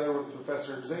came together with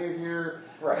Professor Xavier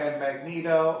and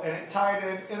Magneto, and it tied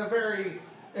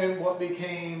in what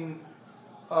became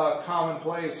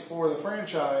commonplace for the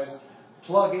franchise,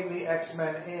 plugging the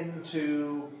X-Men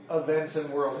into events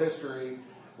in world history,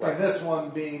 and this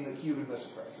one being the Cuban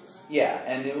Missile Crisis. Yeah,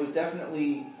 and it was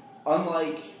definitely,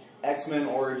 unlike X-Men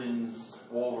Origins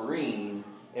Wolverine,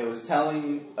 it was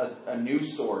telling a new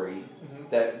story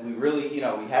that we really, we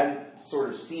hadn't sort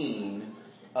of seen.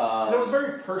 And it was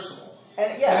very personal.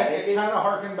 And it kind of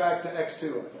harkened back to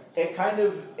X2, I think.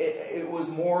 It was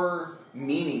more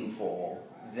meaningful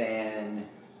than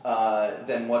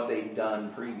what they'd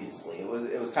done previously.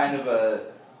 It was kind of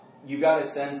you got a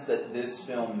sense that this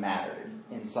film mattered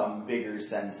in some bigger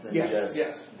sense than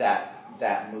just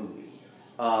that movie.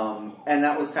 And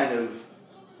that was kind of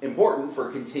important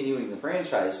for continuing the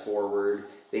franchise forward.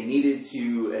 They needed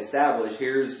to establish,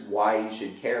 here's why you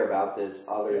should care about this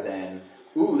other than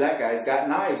ooh, that guy's got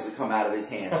knives that come out of his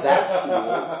hands. That's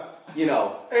cool. You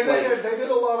know. And they did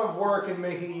a lot of work in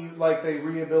making, like, they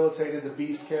rehabilitated the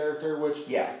Beast character, which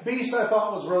Beast I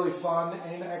thought was really fun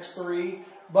in X3,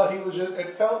 but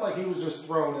it felt like he was just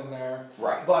thrown in there.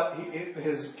 Right. But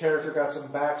his character got some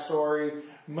backstory.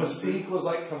 Mystique was,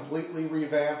 like, completely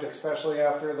revamped, especially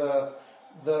after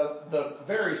the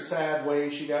very sad way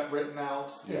she got written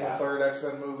out in the third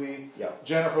X-Men movie. Yep.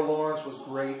 Jennifer Lawrence was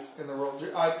great in the role.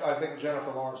 I think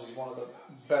Jennifer Lawrence is one of the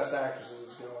best actresses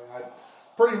that's going. I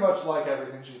pretty much like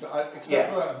everything she's done,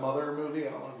 except for that Mother movie.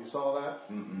 I don't know if you saw that.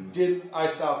 I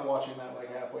stopped watching that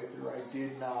like halfway through. I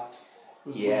did not.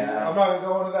 I'm not going to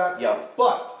go into that. Yep.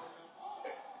 But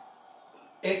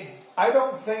I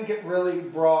don't think it really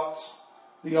brought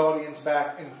the audience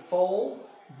back in full,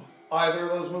 either of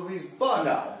those movies,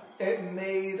 but it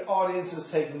made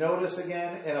audiences take notice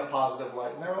again in a positive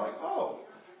light. And they were like, oh,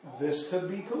 this could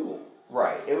be cool.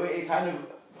 Right. It kind of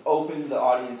opened the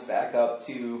audience back up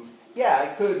to,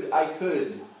 I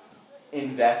could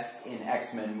invest in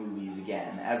X-Men movies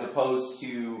again, as opposed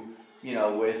to,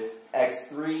 with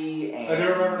X3 and... I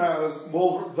do remember now, it was the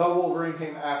Wolverine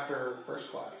came after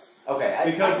First Class. Okay.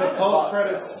 Because the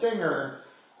post-credits stinger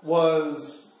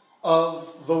of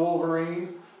the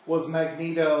Wolverine was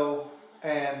Magneto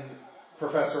and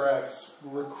Professor X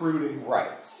recruiting.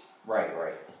 Right.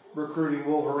 Recruiting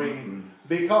Wolverine.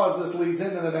 Because this leads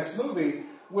into the next movie,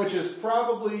 which is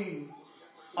probably,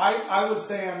 I would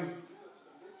stand,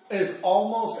 is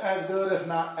almost as good, if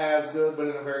not as good, but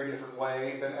in a very different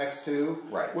way than X2.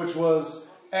 Right. Which was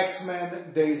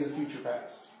X-Men Days of Future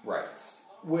Past. Right.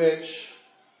 Which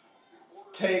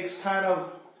takes kind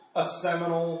of a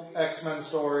seminal X-Men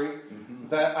story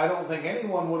that I don't think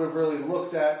anyone would have really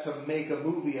looked at to make a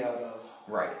movie out of.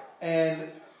 Right. And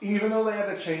even though they had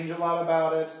to change a lot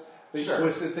about it, they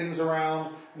twisted things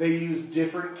around, they used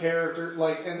different characters,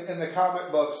 like in the comic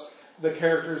books, the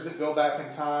characters that go back in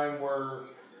time were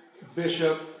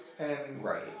Bishop and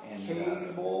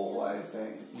Cable, I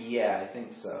think. Yeah, I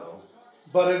think so.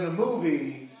 But in the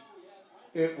movie,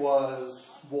 it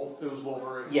was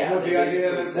Wolverine. Yeah, with the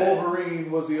idea that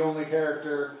Wolverine was the only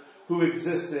character who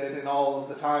existed in all of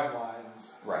the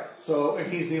timelines. Right. So,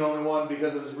 and he's the only one,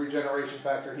 because of his regeneration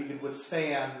factor, he could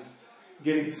withstand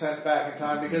getting sent back in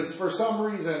time. Because for some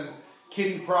reason,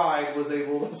 Kitty Pryde was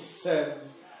able to send...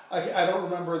 I don't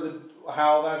remember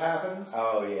how that happens.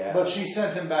 Oh, yeah. But she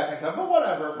sent him back in time. But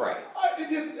whatever. Right.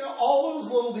 All those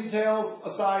little details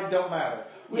aside don't matter.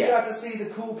 We got to see the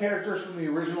cool characters from the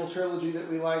original trilogy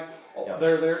that we like. Yep.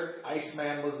 They're there.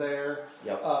 Iceman was there.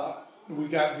 Yep. We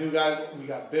got new guys. We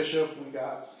got Bishop. We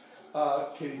got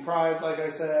Kitty Pryde, like I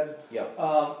said. Yep.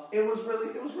 It was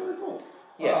really cool.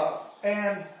 Yeah.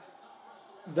 And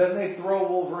then they throw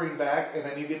Wolverine back, and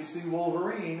then you get to see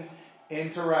Wolverine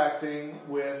interacting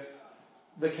with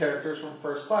the characters from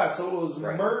First Class. So it was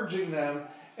merging them,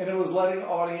 and it was letting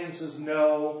audiences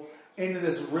know into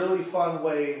this really fun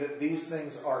way that these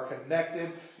things are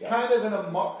connected, kind of in a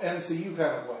MCU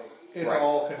kind of way. It's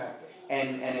all connected.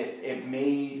 And it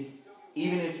made,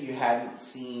 even if you hadn't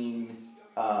seen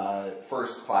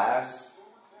First Class,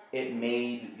 it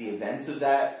made the events of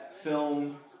that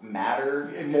film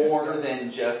matter more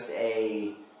than just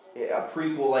a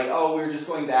prequel, like, oh, we're just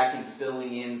going back and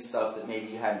filling in stuff that maybe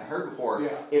you hadn't heard before. Yeah.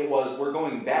 It was, we're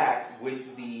going back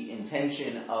with the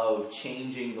intention of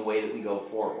changing the way that we go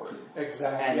forward.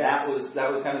 Exactly. And that was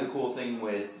kind of the cool thing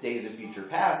with Days of Future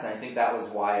Past, and I think that was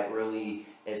why it really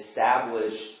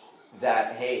established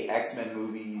that, hey, X-Men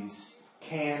movies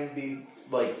can be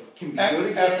good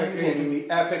again. It can be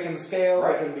epic in scale.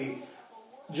 Right. It can be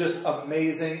just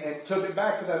amazing. And took it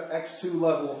back to that X2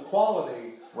 level of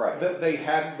quality that they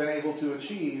hadn't been able to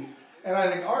achieve. And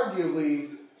I think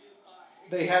arguably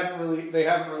they haven't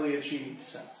really achieved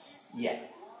since. Yeah.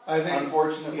 I think,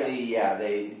 unfortunately,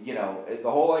 they,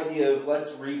 the whole idea of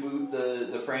let's reboot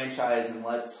the franchise and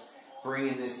let's bring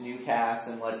in this new cast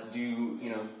and let's do,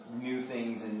 new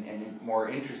things and more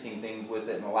interesting things with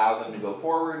it and allow them to go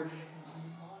forward.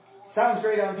 Sounds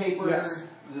great on paper. Yes.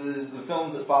 The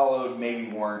films that followed maybe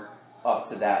weren't up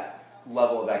to that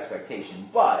level of expectation,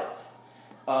 but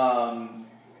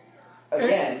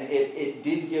again, it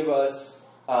did give us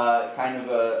kind of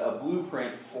a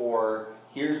blueprint for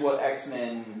here's what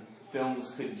X-Men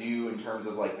films could do in terms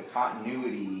of like the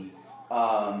continuity,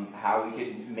 how we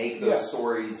could make those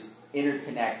stories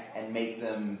interconnect and make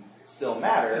them still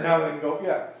matter. And how they can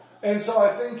go, And so I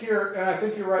think you're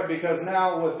right, because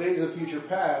now with Days of Future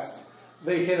Past,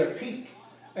 they hit a peak,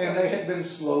 and they had been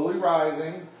slowly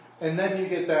rising, and then you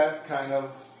get that kind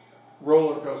of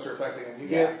roller coaster effect again. You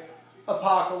get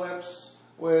Apocalypse,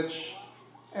 which,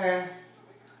 I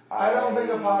don't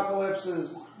think Apocalypse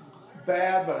is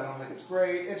bad, but I don't think it's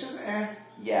great. It's just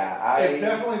Yeah, it's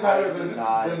definitely better than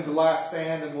The Last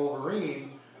Stand and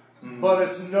Wolverine, but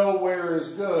it's nowhere as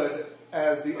good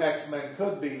as the X-Men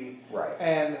could be. Right.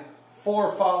 And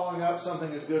for following up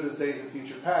something as good as Days of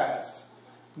Future Past,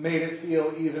 made it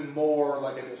feel even more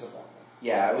like a disappointment.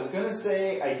 Yeah, I was going to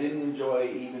say I didn't enjoy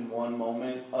even one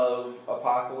moment of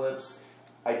Apocalypse.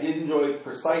 I did enjoy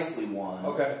precisely one.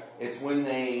 Okay. It's when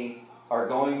they are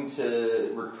going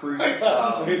to recruit...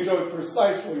 I enjoyed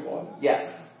precisely one.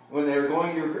 Yes. When they were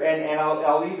going to recruit... And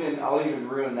I'll even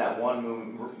ruin that one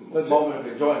moment of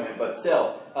enjoyment, but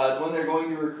still. It's when they're going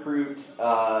to recruit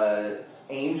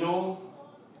Angel.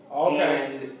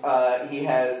 Okay. And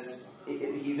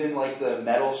he's in like the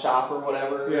metal shop or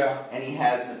whatever. Yeah. And he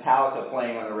has Metallica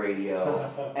playing on the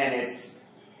radio. And it's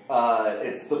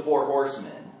the Four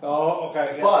Horsemen. Oh,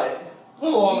 okay. Yeah. But a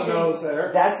little on the nose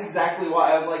there. That's exactly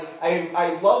why I was like,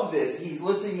 I love this. He's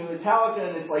listening to Metallica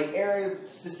and it's like area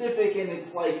specific and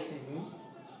it's like,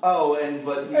 but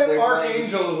he's and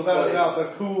Archangel is without a doubt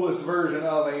the coolest version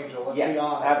of Angel. Let's be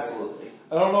honest. Absolutely.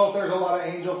 I don't know if there's a lot of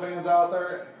Angel fans out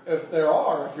there. If there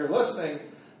are, if you're listening,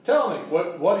 tell me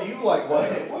what do you like?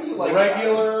 What do you like?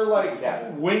 Regular,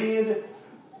 winged,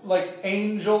 like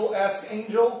Angel-esque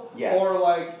Angel, or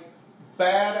like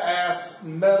badass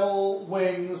metal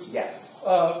wings? Yes.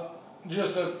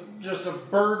 Just a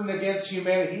burden against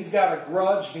humanity. He's got a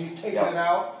grudge and he's taking it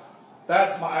out.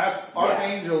 That's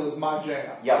Archangel is my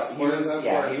jam. Yep. He was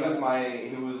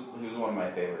one of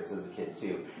my favorites as a kid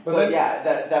too. But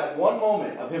that one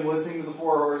moment of him listening to the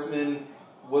Four Horsemen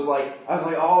was like, I was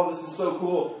like, oh, this is so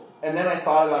cool. And then I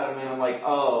thought about it and I'm like,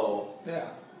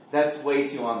 that's way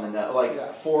too on the nose.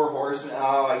 Like Four Horsemen.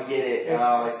 Oh, I get it.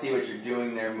 I see what you're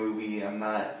doing there, movie. I'm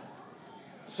not.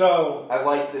 So I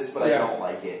like this, but I don't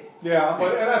like it. Yeah,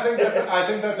 and I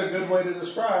think that's a good way to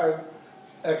describe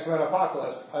X-Men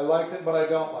Apocalypse. I liked it, but I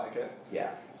don't like it. Yeah.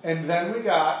 And then we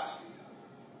got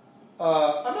we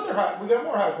got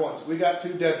more high points. We got 2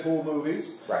 Deadpool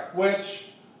movies, right?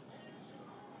 Which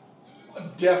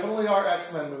definitely are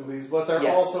X-Men movies, but they're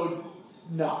also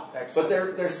not X-Men.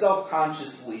 But they're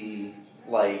self-consciously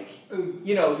like,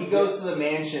 he goes to the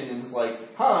mansion and is like,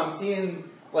 I'm seeing.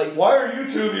 Like, why are you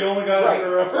two the only guys that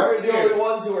are ever Why are the only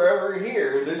ones who are ever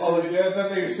here? And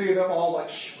then you see them all like,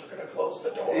 shh, we're going to close the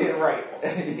door. Yeah, right.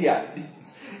 Yeah.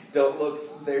 Don't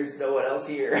look, there's no one else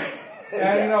here.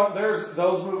 And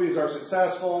those movies are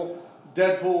successful.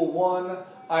 Deadpool 1,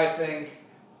 I think,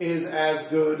 is as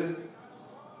good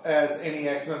as any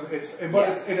X-Men. It's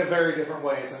in a very different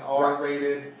way. It's an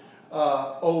R-rated,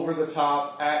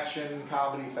 over-the-top action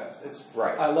comedy fest.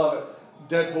 I love it.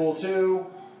 Deadpool 2,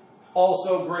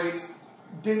 also great.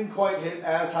 Didn't quite hit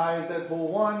as high as Deadpool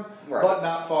 1, but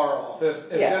not far off. If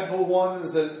Deadpool 1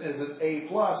 is an A+,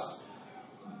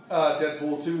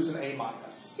 Deadpool 2 is an A-.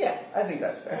 Yeah, I think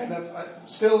that's fair. And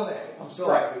still an A. I'm still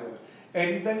happy with it.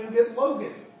 And then you get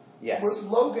Logan. Yes.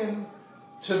 Logan,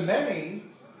 to many,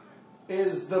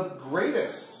 is the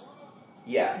greatest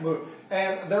movie.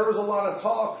 And there was a lot of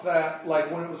talk that,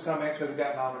 like, when it was coming, because it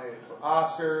got nominated for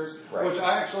Oscars, which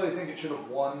I actually think it should have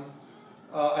won.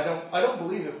 I don't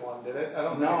believe it won, did it? I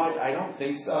don't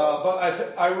think so.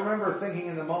 But I remember thinking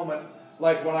in the moment,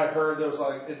 like when I heard there was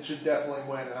like, it should definitely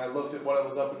win, and I looked at what it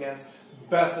was up against.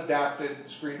 Best Adapted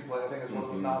Screenplay, I think is what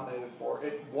it was nominated for.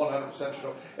 It 100% should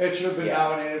have. It should have been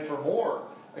nominated for more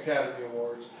Academy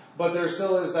Awards. But there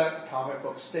still is that comic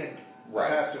book stink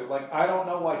attached to it. Like, I don't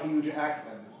know why Hugh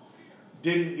Jackman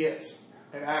didn't get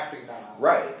an acting nom.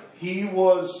 Right. He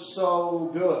was so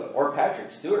good. Or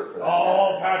Patrick Stewart for that.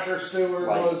 Oh, Patrick Stewart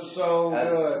was so good.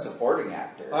 As supporting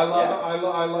actor. I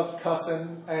loved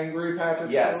cussing angry Patrick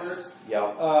Stewart. Yes.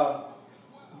 Yep.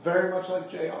 Very much like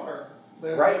JR.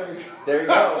 There you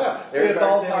go. There's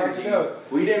our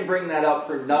synergy. We didn't bring that up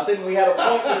for nothing. We had a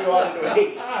point that we wanted to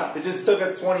make. It just took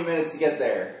us 20 minutes to get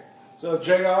there. So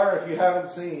JR, if you haven't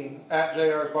seen at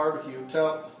JR's Barbecue,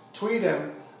 tweet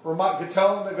him.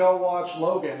 Tell him to go watch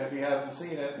Logan if he hasn't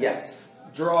seen it. Yes.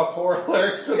 Draw a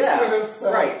corollary between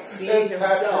himself. Right. Seeing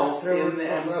himself in the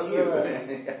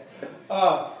MCU.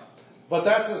 But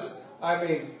that's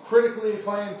critically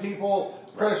acclaimed people.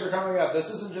 Critics are coming out. This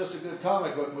isn't just a good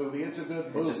comic book movie. It's a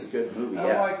good movie. It's just a good movie.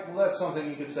 And I'm that's something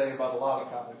you could say about a lot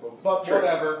of comic books. But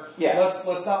whatever. Yeah.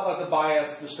 Let's not let the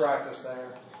bias distract us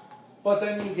there. But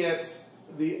then you get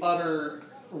the utter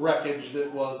wreckage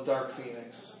that was Dark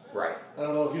Phoenix. Right. I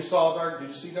don't know if you saw Did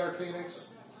you see Dark Phoenix?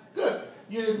 Good.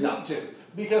 You didn't need to,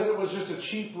 because it was just a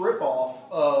cheap ripoff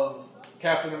of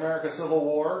Captain America: Civil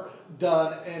War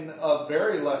done in a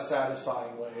very less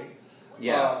satisfying way.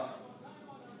 Yeah.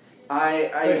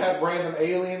 They had random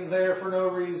aliens there for no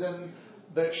reason.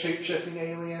 that shape-shifting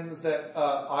aliens that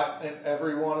and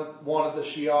everyone wanted the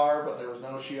Shi'ar, but there was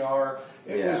no Shi'ar.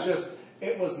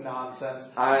 It was nonsense.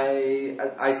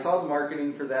 I saw the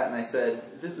marketing for that and I said,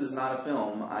 this is not a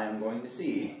film I am going to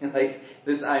see. I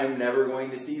am never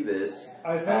going to see this.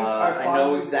 I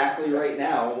know exactly right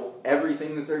now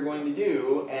everything that they're going to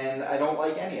do, and I don't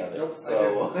like any of it. Nope,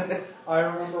 so I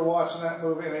remember watching that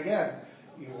movie, and again,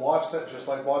 you watch that just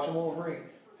like watching Wolverine.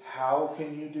 How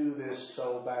can you do this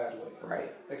so badly?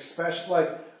 Right. Especially,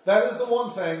 that is the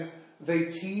one thing. They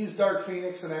teased Dark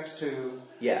Phoenix in X2,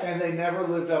 and they never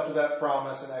lived up to that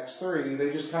promise in X3.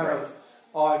 They just kind of,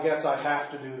 I guess I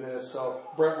have to do this. So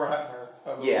Brett Ratner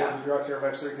was the director of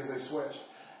X3 because they switched.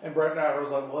 And Brett Ratner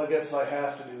was like, well, I guess if I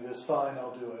have to do this, fine,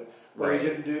 I'll do it. Where they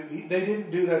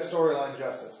didn't do that storyline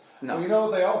justice. No. You know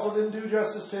what they also didn't do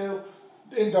justice to?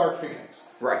 In Dark Phoenix.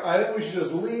 Right. I think we should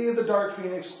just leave the Dark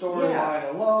Phoenix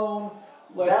storyline alone.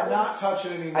 Let's not touch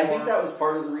it anymore. I think that was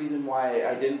part of the reason why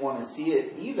I didn't want to see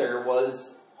it either,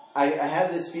 was I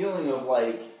had this feeling of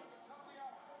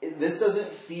this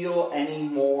doesn't feel any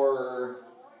more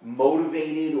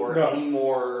motivated or any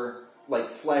more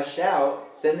fleshed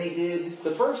out than they did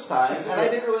the first time, and I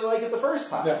didn't really like it the first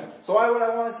time. Yeah. So why would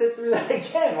I want to sit through that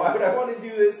again? Why would I want to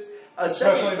do this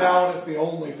especially now when it's the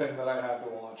only thing that I have to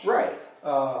watch? Right.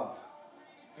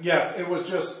 Yes,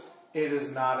 it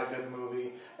is not a good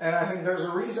movie. And I think there's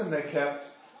a reason they kept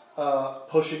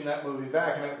pushing that movie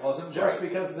back. And it wasn't just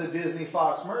because of the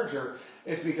Disney-Fox merger.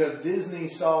 It's because Disney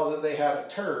saw that they had a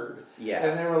turd. Yeah.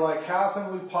 And they were like, how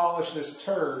can we polish this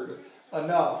turd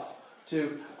enough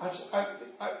to... I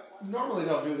normally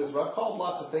don't do this, but I've called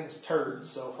lots of things turds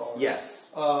so far. Yes.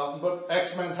 But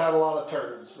X-Men's had a lot of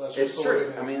turds. That's just the way it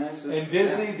is. I mean, that's just, and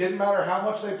Disney, didn't matter how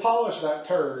much they polished that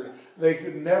turd, they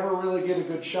could never really get a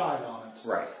good shine on it.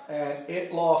 Right. And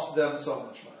it lost them so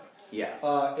much money.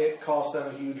 Yeah. It cost them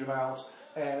a huge amount,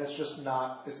 and it's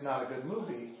not a good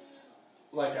movie,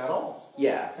 at all.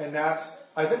 Yeah. And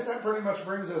I think that pretty much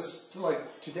brings us to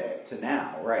today. To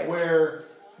now, right. Where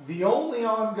the only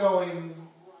ongoing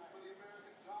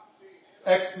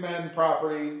X-Men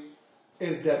property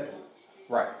is Deadpool.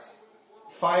 Right.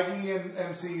 Feige and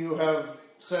MCU have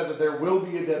said that there will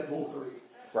be a Deadpool 3.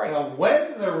 Right. Now,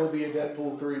 when there will be a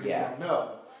Deadpool 3, we don't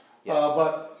know. Yeah.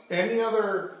 But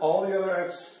all the other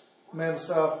X-Men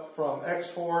stuff, from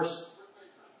X-Force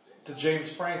to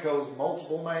James Franco's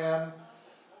Multiple Man,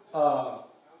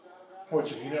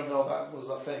 which, if you didn't know, that was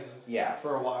a thing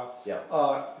for a while. Yeah.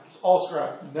 It's all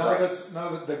scrapped. None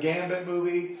of it. The Gambit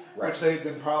movie, which they've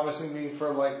been promising me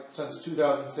for since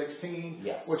 2016,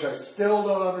 which I still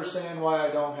don't understand why I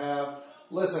don't have.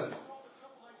 Listen,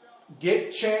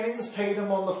 get Channing Tatum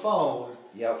on the phone.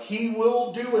 Yep. He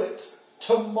will do it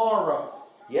tomorrow.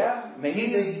 Yeah. Maybe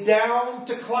he's down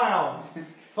to clown.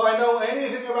 If I know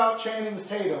anything about Channing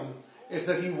Tatum, is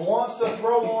that he wants to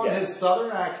throw on his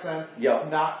southern accent. Yep.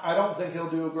 It's not. I don't think he'll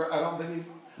do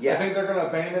I think they're going to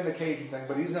abandon the Cajun thing,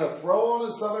 but he's going to throw on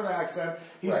his southern accent.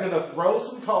 He's going to throw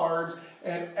some cards,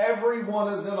 and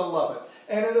everyone is going to love it.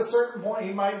 And at a certain point,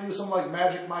 he might do some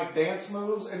Magic Mike dance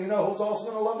moves, and you know who's also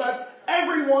going to love that?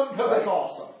 Everyone, because it's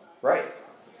awesome. Right.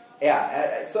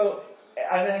 Yeah. So,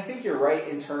 and I think you're right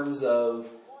in terms of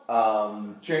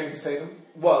Channing Tatum.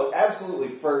 Well, absolutely.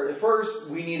 First,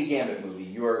 we need a Gambit movie.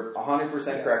 You are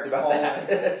 100% correct about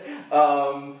that.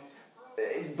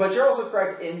 But you're also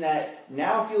correct in that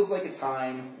now feels like a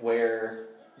time where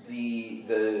the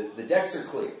decks are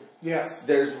clear. Yes.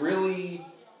 There's really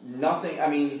nothing. I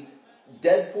mean,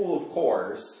 Deadpool, of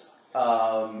course,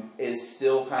 is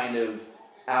still kind of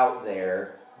out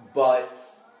there, but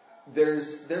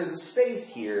there's a space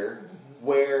here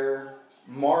where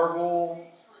Marvel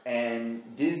and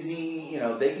Disney,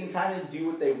 they can kind of do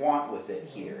what they want with it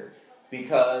here,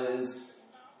 because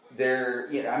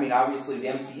obviously the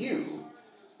MCU,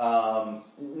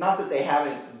 not that they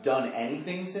haven't done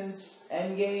anything since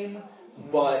Endgame,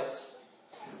 but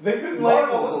they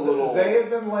have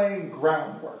been laying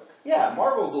groundwork. Yeah,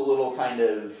 Marvel's a little kind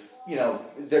of,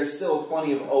 there's still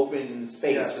plenty of open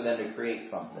space for them to create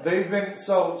something.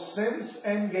 Since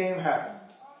Endgame happened,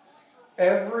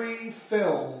 every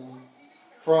film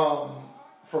from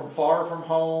Far From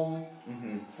Home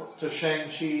to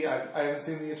Shang-Chi, I haven't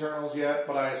seen the Eternals yet,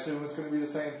 but I assume it's going to be the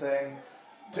same thing,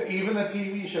 to even the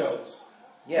TV shows.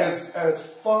 Yeah. As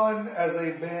fun as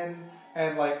they've been,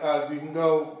 and you can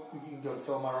go to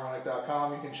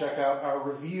FilmIronic.com, you can check out our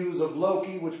reviews of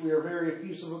Loki, which we are very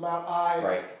effusive about.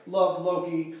 I loved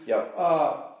Loki. Yep.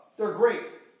 They're great,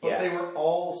 but they were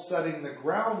all setting the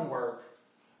groundwork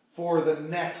for the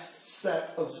next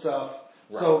set of stuff.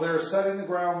 Right. So they're setting the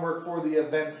groundwork for the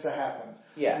events to happen.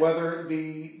 Yeah. Whether it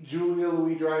be Julia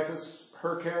Louis-Dreyfus,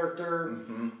 her character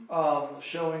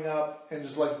showing up and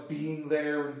just like being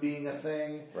there and being a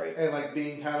thing, Right. and like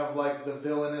being kind of like the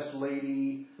villainous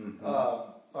lady,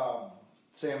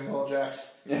 Samuel L.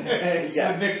 Jackson,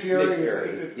 Yeah. Nick Fury, Nick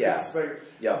Fury.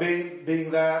 Yeah.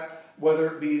 being that, whether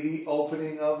it be the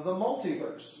opening of the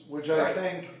multiverse, which I Right.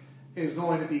 think is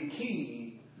going to be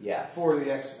key Yeah. for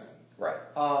the X-Men. Right.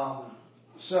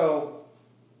 So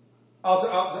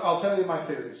I'll tell you my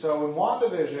theory. So in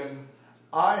WandaVision,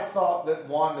 I thought that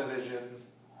WandaVision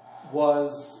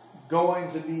was going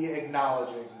to be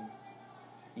acknowledging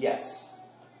Yes.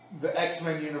 the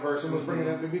X-Men universe and was bringing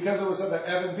them, because it was said that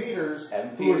Evan Peters,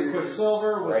 who was Peters,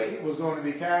 Quicksilver, right. was going to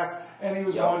be cast, and he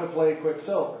was going to play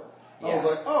Quicksilver. I was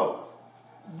like, oh,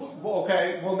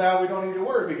 okay, well now we don't need to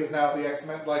worry, because now the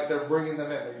X-Men, like, they're bringing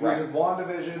them in. They're using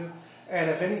WandaVision, and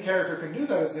if any character can do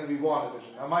that, it's going to be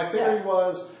WandaVision. Now my theory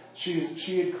was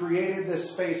she had created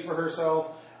this space for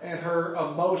herself, and her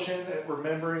emotion at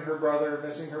remembering her brother,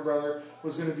 missing her brother,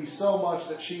 was going to be so much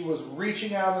that she was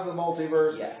reaching out into the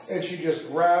multiverse, and she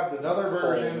just grabbed another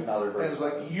version, and was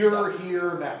like, you're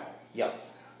here now. Yep.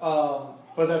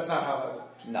 But that's not how that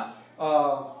worked.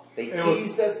 No. They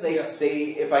teased us. They,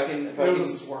 if I can, a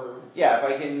swerve. Yeah, if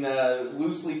I can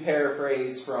loosely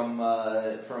paraphrase from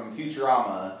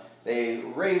Futurama, they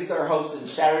raised our hopes and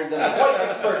shattered them quite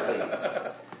expertly.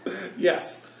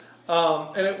 Yes,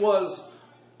 and it was.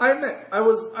 I admit, I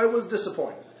was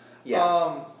disappointed.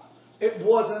 Yeah. It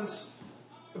wasn't,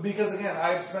 because again,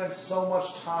 I had spent so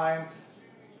much time,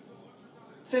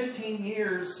 15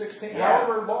 years, 16,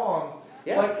 however long,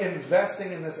 like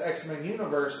investing in this X-Men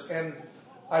universe, and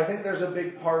I think there's a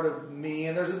big part of me,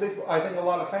 and I think a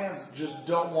lot of fans just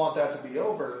don't want that to be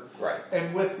over. Right.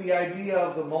 And with the idea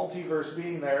of the multiverse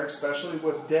being there, especially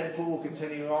with Deadpool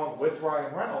continuing on with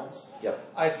Ryan Reynolds,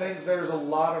 I think there's a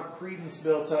lot of credence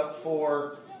built up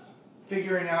for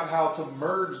figuring out how to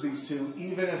merge these two,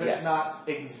 even if it's not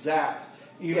exact,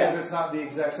 even if it's not the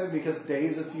exact same, because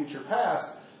Days of Future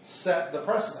Past set the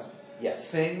precedent.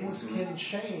 Yes. Things can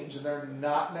change, and they're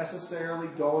not necessarily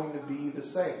going to be the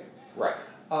same. Right.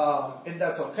 And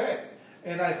that's okay.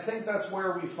 And I think that's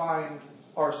where we find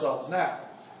ourselves now.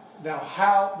 Now,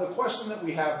 the question that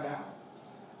we have now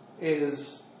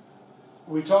is,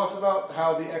 we talked about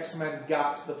how the X-Men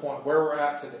got to the point where we're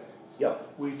at today.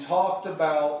 Yep. We talked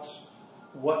about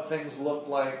what things look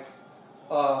like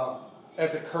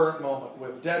at the current moment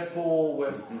with Deadpool,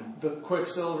 with the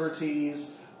Quicksilver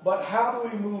tease. But how do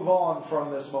we move on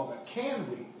from this moment? Can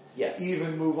we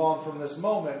even move on from this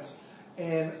moment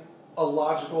in a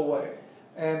logical way?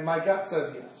 And my gut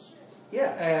says yes.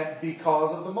 Yeah. And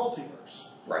because of the multiverse.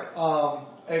 Right.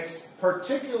 It's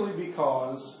particularly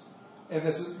because, and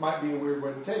might be a weird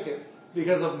way to take it,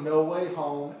 because of No Way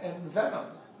Home and Venom.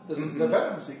 This is the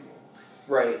Venom sequel.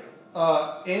 Right.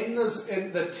 In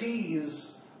the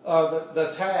tease,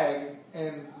 the tag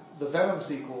in the Venom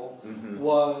sequel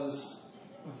was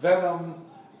Venom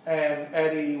and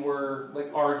Eddie were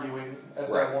like arguing, as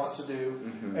they want to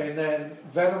do, and then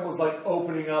Venom was like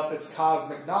opening up its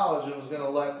cosmic knowledge and was going to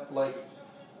let like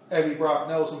Eddie Brock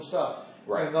know some stuff.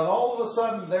 Right. And then all of a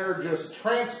sudden they're just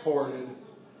transported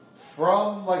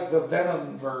from like the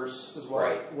Venom verse, is what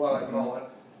I call it,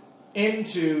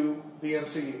 into the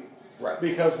MCU. Right.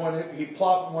 Because when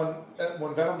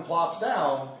when Venom plops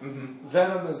down,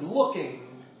 Venom is looking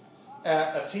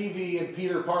at a TV and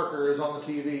Peter Parker is on the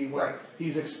TV when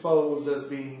he's exposed as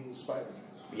being Spider-Man.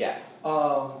 Yeah.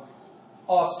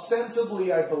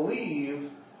 Ostensibly, I believe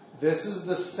this is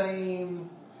the same.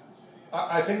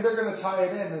 I think they're going to tie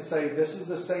it in and say this is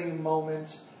the same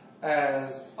moment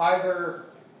as either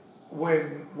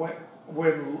when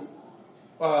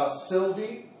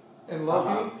Sylvie in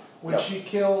Loki, when she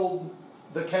killed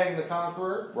the Kang the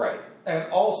Conqueror, and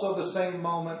also the same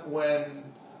moment when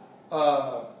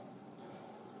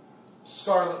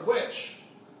Scarlet Witch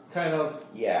kind of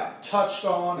touched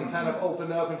on and kind of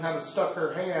opened up and kind of stuck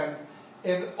her hand.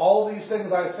 And all these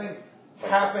things, I think,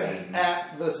 happen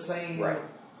at the same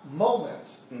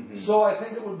moment. So I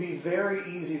think it would be very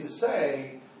easy to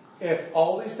say, if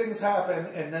all these things happen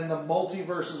and then the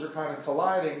multiverses are kind of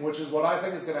colliding, which is what I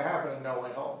think is going to happen in No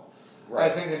Way Home. I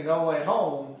think in No Way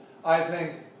Home, I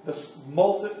think the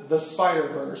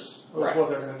Spider-Verse is what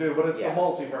they're going to do, but it's the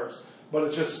multiverse. But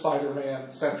it's just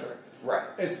Spider-Man centric. Right.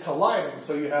 It's colliding.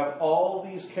 So you have all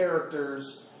these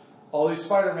characters, all these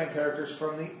Spider-Man characters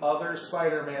from the other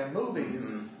Spider-Man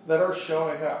movies that are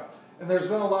showing up. And there's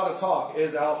been a lot of talk.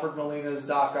 Is Alfred Molina's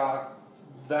Doc Ock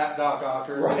that Doc Ock?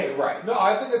 Or Right. No,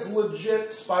 I think it's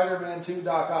legit Spider-Man 2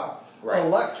 Doc Ock.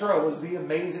 Electro was the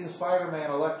amazing Spider-Man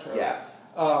Electro. Yeah.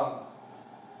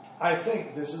 I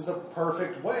think this is the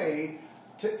perfect way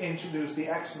to introduce the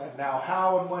X-Men. Now,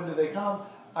 how and when do they come?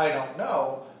 I don't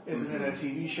know. Is it in a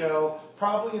TV show?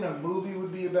 Probably in a movie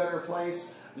would be a better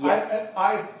place. Yeah.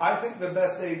 I think the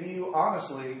best debut,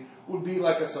 honestly, would be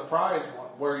like a surprise one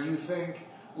where you think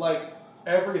like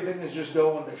everything is just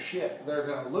going to shit. They're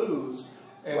going to lose.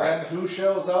 And then who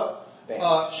shows up?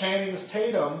 Channing's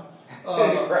Tatum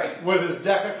with his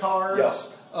deck of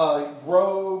cards,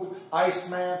 Rogue,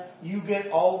 Iceman. You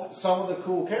get some of the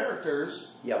cool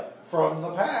characters from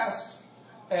the past,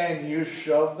 and you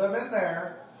shove them in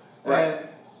there.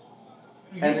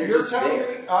 And you're telling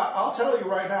me, I'll tell you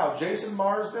right now, Jason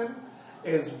Marsden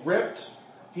is ripped.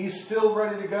 He's still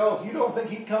ready to go. If you don't think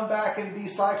he'd come back and be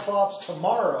Cyclops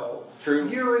tomorrow,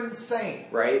 you're insane.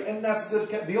 Right. And that's good.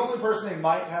 The only person they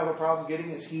might have a problem getting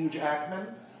is Hugh Jackman.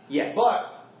 Yes.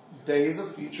 But Days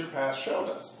of Future Past showed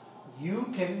us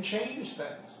you can change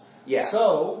things. Yeah.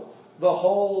 So the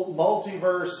whole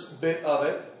multiverse bit of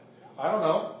it, I don't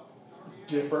know,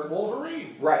 different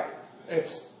Wolverine. Right.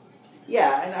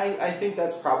 Yeah, and I think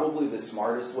that's probably the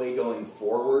smartest way going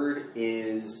forward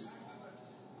is,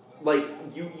 like,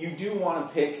 you do want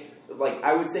to pick, like,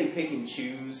 I would say pick and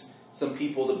choose some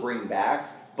people to bring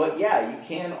back, but yeah, you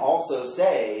can also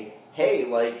say, hey,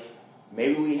 like,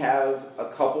 maybe we have a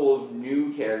couple of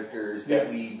new characters that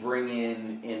we bring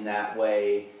in that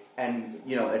way and,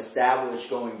 you know, establish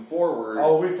going forward.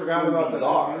 Oh, we forgot about the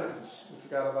new mutants. We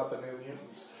forgot about the new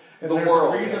mutants. And the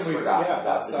world has forgotten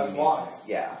about the that's new why. mutants.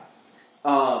 Yeah.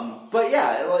 But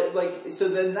yeah, like so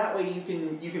then that way you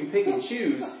can pick and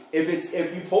choose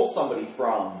if you pull somebody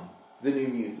from the New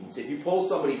Mutants, if you pull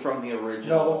somebody from the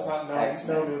original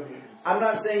X-Men. No New Mutants. I'm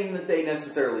not saying that they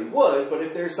necessarily would, but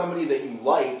if there's somebody that you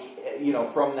like, you know,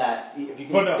 from that, if you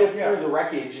can sift through the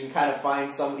wreckage and kind of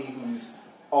find somebody who's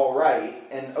all right,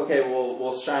 and okay,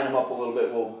 we'll shine them up a little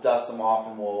bit, we'll dust them off,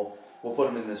 and we'll put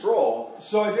them in this role.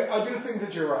 So I do think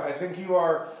that you're right. I think you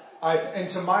are. And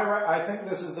to my right, I think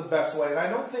this is the best way. And I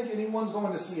don't think anyone's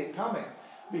going to see it coming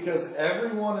because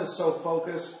everyone is so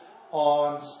focused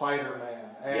on Spider-Man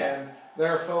and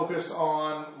they're focused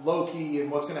on Loki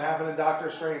and what's going to happen in Doctor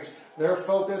Strange. They're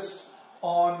focused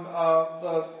on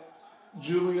the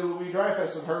Julia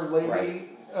Louis-Dreyfus and her lady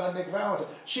Nick Valentine.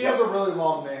 She has a really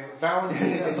long name,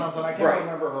 Valentina something. I can't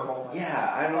remember her whole name.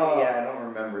 Yeah, I don't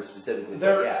remember specifically.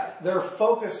 They're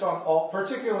focused on all,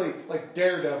 particularly like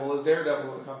Daredevil. Is Daredevil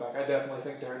going to come back? I definitely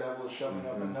think Daredevil is showing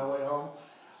up in No Way Home.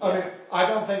 I mean, I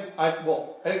don't think I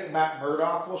think Matt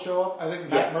Murdock will show up. I think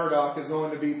Matt Murdock is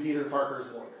going to be Peter Parker's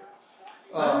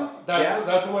lawyer.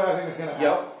 That's the way I think it's going to happen.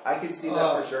 Yep, I could see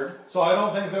that for sure. So I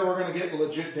don't think that we're going to get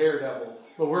legit Daredevil,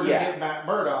 but we're going to get Matt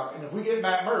Murdock. And if we get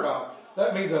Matt Murdock,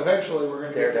 that means eventually we're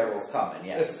going to get Daredevil's coming.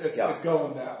 Yeah, it's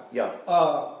going down. Yep.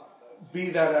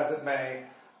 Be that as it may,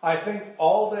 I think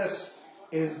all this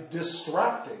is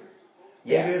distracting.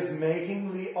 Yeah. It is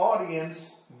making the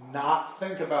audience not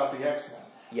think about the X-Men.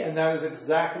 Yes. And that is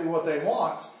exactly what they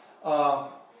want,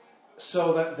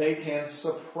 so that they can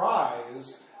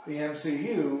surprise the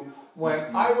MCU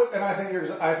when I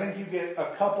think you get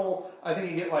a couple, I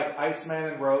think you get like Iceman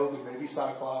and Rogue and maybe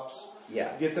Cyclops.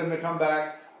 Yeah. Get them to come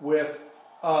back with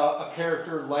a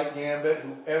character like Gambit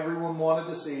who everyone wanted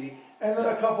to see, and then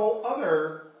a couple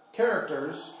other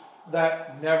characters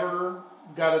that never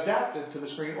got adapted to the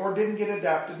screen or didn't get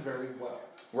adapted very well.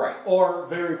 Right. Or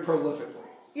very prolifically.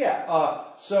 Yeah.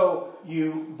 So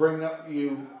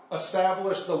you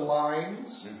establish the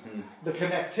lines, the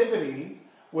connectivity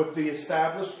with the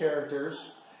established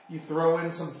characters. You throw in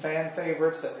some fan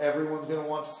favorites that everyone's going to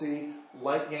want to see,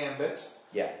 like Gambit.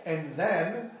 Yeah. And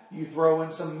then you throw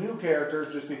in some new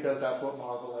characters just because that's what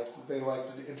Marvel likes. They like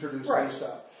to introduce new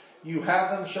stuff. You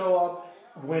have them show up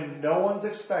when no one's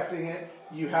expecting it.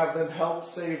 You have them help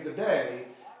save the day.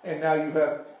 And now you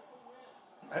have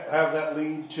that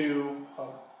lead to a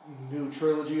new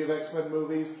trilogy of X-Men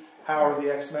movies. How are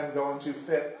the X-Men going to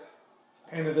fit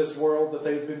into this world that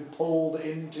they've been pulled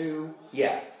into?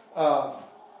 Yeah. I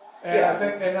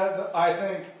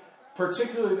think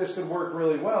particularly this could work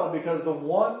really well because the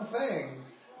one thing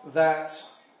that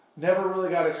never really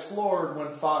got explored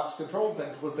when Fox controlled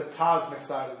things was the cosmic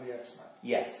side of the X-Men.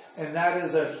 Yes. And that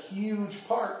is a huge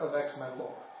part of X-Men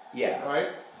lore. Yeah. Right?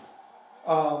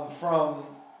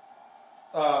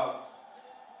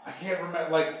 I can't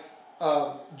remember,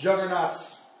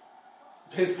 Juggernaut's,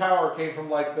 his power came from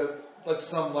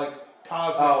some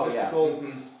cosmic mystical,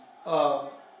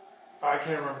 I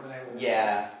can't remember the name of it.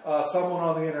 Yeah. Someone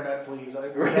on the internet, please. I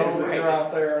know that you're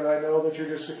out there, and I know that you're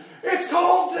just, it's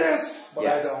called this! But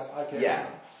I can't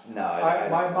remember. No,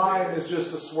 my mind is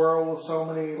just a swirl with so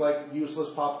many useless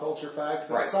pop culture facts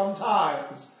that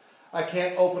sometimes I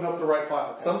can't open up the right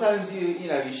file. Sometimes you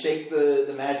shake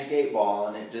the magic 8 ball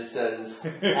and it just says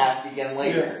ask again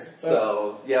later. Yes,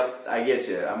 so, yep, I get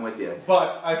you. I'm with you.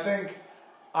 But I think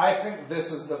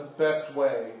this is the best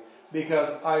way because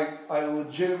I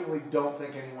legitimately don't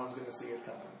think anyone's going to see it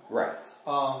coming. Right.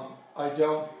 I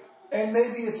don't, and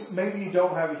maybe you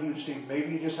don't have a huge team.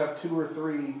 Maybe you just have 2 or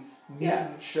 3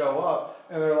 mutants show up,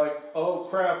 and they're like, "Oh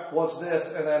crap, what's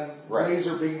this?" And then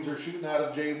laser beams are shooting out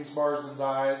of James Marsden's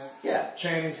eyes. Yeah.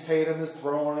 Channing Tatum is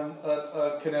throwing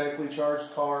a kinetically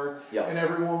charged card, and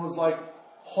everyone was like,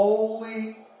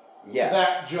 "Holy,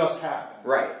 that just happened!"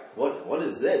 Right. What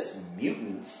is this?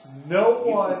 Mutants. No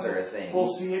Mutants one are a thing. will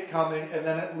see it coming, and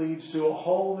then it leads to a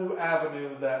whole new avenue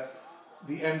that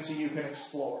the MCU can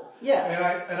explore.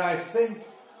 Yeah. And I think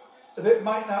that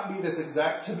might not be this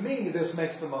exact. To me, this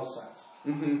makes the most sense.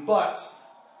 Mm-hmm. But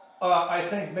I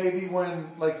think maybe when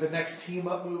like the next team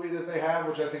up movie that they have,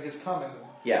 which I think is coming.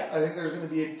 Yeah. I think there's going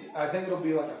to be. I think it'll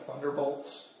be like a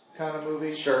Thunderbolts kind of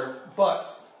movie. Sure. But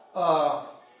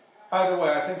either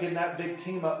way, I think in that big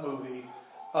team up movie,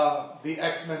 the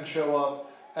X-Men show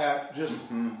up at just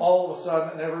all of a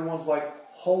sudden, and everyone's like,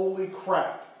 "Holy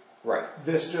crap!" Right.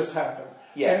 This just happened.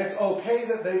 Yeah. And it's okay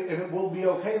that it will be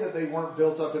okay that they weren't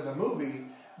built up in the movie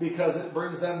because it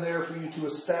brings them there for you to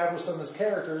establish them as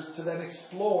characters to then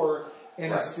explore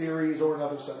in a series or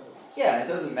another set of movies. Yeah, and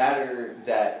it doesn't matter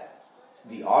that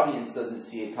the audience doesn't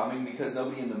see it coming because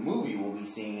nobody in the movie will be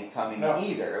seeing it coming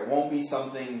either. It won't be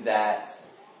something that,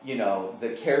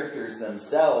 the characters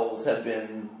themselves have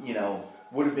been,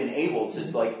 would have been able to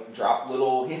like drop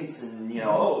little hints and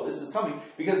oh, this is coming,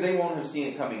 because they won't have seen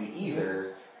it coming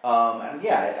either. And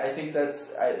I think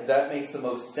that makes the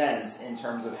most sense in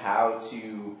terms of how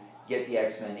to get the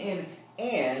X-Men in.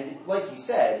 And like you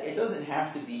said, it doesn't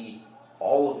have to be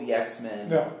all of the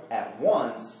X-Men at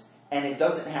once, and it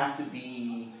doesn't have to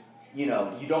be you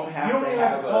don't even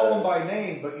have to call them by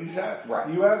name, but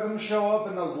you have them show up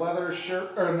in those leather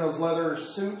in those leather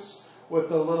suits with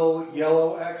the little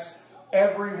yellow X.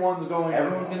 Everyone's going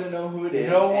to know who it is.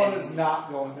 No one is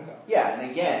not going to know. Yeah, and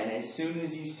again, as soon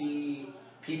as you see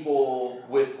people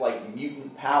with like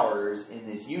mutant powers in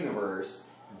this universe,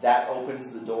 that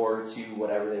opens the door to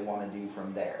whatever they want to do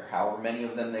from there. However many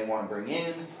of them they want to bring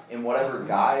in whatever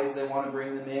guise they want to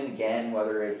bring them in. Again,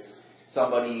 whether it's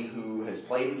somebody who has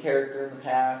played the character in the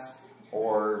past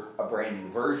or a brand new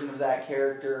version of that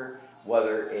character,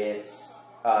 whether it's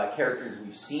characters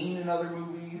we've seen in other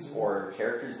movies or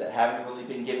characters that haven't really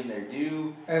been given their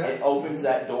due. And it opens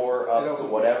that door up to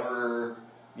whatever,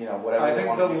 whatever I they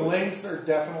want to do. think the links are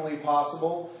definitely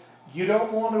possible. You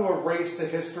don't want to erase the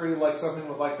history like something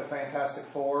with like the Fantastic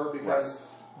Four, because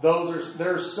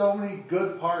there's so many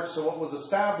good parts to what was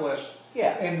established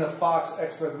in the Fox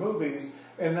X-Men movies,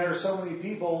 and there are so many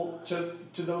people to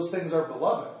those things are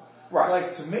beloved. Right.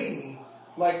 Like to me,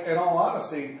 like in all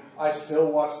honesty, I still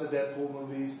watch the Deadpool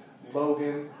movies,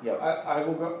 Logan. Yep. I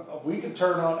will go. We can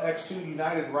turn on X2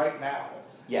 United right now.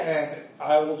 Yes. And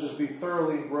I will just be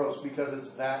thoroughly engrossed because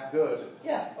it's that good.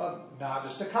 Yeah. Not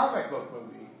just a comic book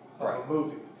movie, a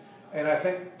movie. And I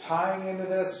think tying into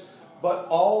this, but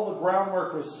all the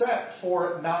groundwork was set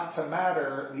for it not to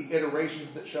matter the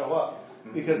iterations that show up.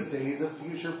 Because Days of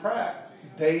Future Past,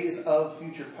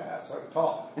 I can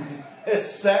talk,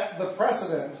 set the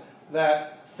precedent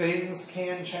that things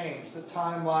can change. The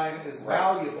timeline is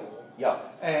malleable.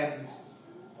 Yep. And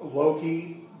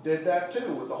Loki did that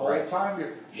too with the whole time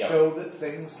period. Showed that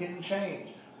things can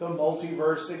change. The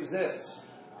multiverse exists.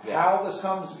 How this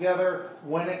comes together,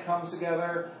 when it comes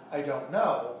together, I don't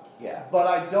know. Yeah. But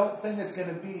I don't think it's going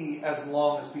to be as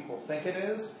long as people think it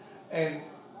is. And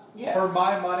for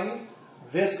my money,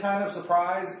 this kind of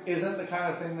surprise isn't the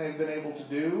kind of thing they've been able to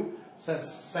do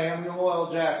since Samuel L.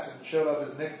 Jackson showed up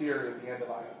as Nick Fury at the end of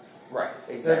Iron Man. Right,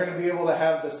 exactly. They're going to be able to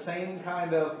have the same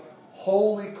kind of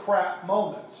holy crap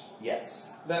moment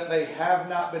that they have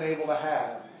not been able to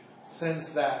have since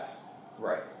that.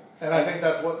 Right. And I think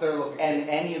that's what they're looking for. And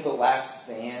any of the lapsed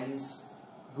fans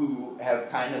who have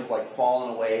kind of like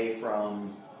fallen away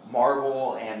from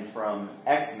Marvel and from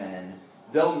X-Men,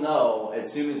 they'll know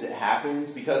as soon as it happens,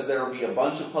 because there will be a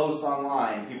bunch of posts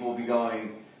online. People will be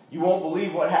going, "You won't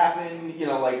believe what happened.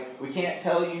 Like we can't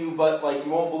tell you, but like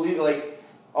you won't believe. Like,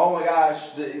 oh my gosh,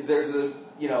 there's a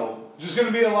just going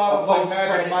to be a lot of like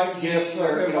Magic Mike gifts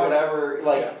or whatever.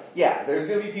 Like, there's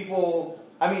going to be people.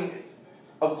 I mean,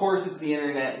 of course, it's the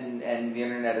internet, and the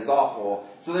internet is awful.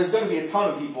 So there's going to be a ton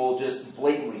of people just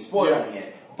blatantly spoiling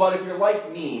it. But if you're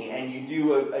like me and you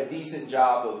do a decent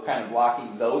job of kind of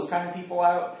blocking those kind of people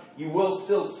out, you will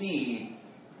still see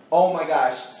oh my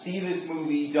gosh, see this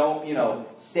movie, don't,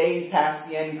 stay past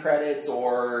the end credits,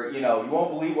 or, you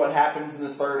won't believe what happens in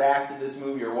the third act of this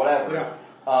movie, or whatever. Yeah.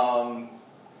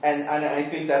 And I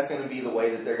think that's going to be the way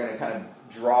that they're going to kind of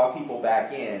draw people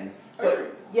back in.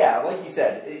 But, yeah, like you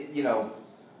said,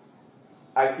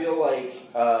 I feel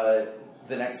like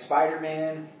the next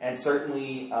Spider-Man, and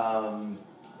certainly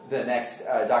the next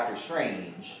Doctor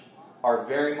Strange, are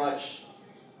very much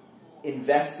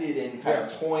invested in kind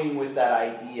of toying with that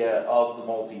idea of the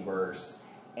multiverse.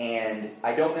 And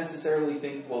I don't necessarily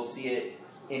think we'll see it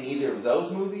in either of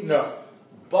those movies. No.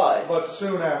 But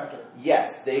soon after.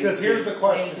 Yes, because here's the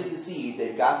question. Planted the seed.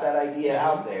 They've got that idea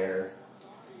out there.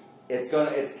 It's got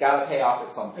to pay off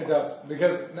at some point. It does,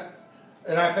 because,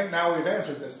 and I think now we've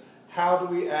answered this. How do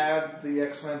we add the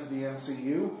X-Men to the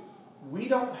MCU? We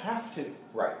don't have to.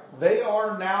 Right. They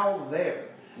are now there.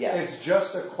 Yeah. It's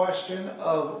just a question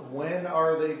of when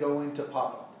are they going to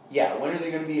pop up. Yeah, when are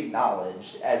they going to be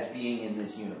acknowledged as being in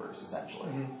this universe, essentially?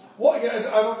 Mm-hmm. Well, yeah,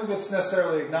 I don't think it's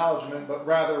necessarily acknowledgement, but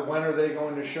rather when are they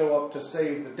going to show up to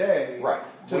save the day? Right.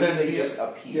 To when then do they just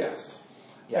appear? Yes.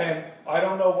 Yeah. And I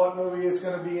don't know what movie it's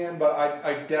going to be in, but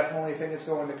I definitely think it's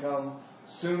going to come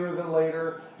sooner than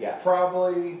later. Yeah.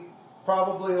 Probably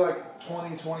like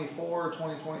 2024,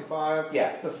 2025.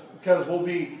 Yeah. Because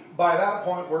by that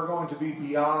point, we're going to be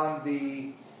beyond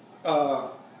the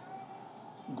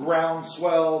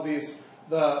groundswell,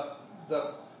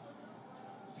 the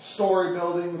story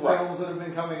building films that have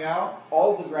been coming out.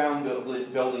 All the ground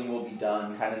building will be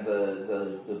done, kind of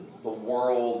the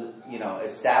world,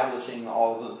 establishing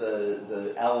all of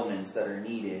the elements that are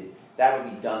needed. That'll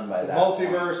be done by that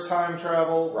Multiverse, point. time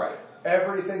travel. Right.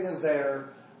 Everything is there.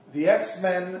 The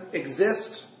X-Men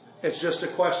exist. It's just a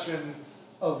question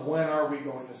of when are we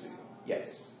going to see them.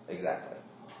 Yes, exactly.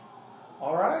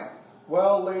 All right.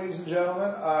 Well, ladies and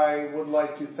gentlemen, I would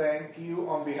like to thank you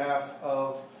on behalf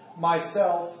of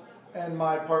myself and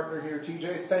my partner here,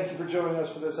 TJ. Thank you for joining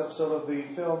us for this episode of the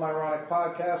FilmIronic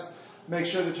podcast. Make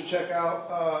sure that you check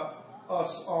out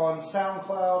us on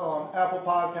SoundCloud, on Apple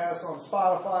Podcasts, on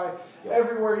Spotify,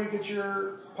 everywhere you get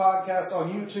your podcasts,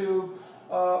 on YouTube.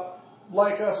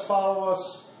 Like us, follow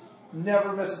us,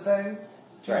 never miss a thing.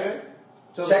 TJ? Right.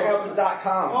 Check out the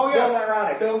 .com. Oh, yes.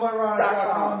 FilmIronic.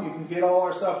 FilmIronic.com. You can get all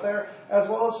our stuff there, as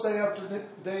well as stay up to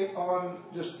date on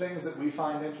just things that we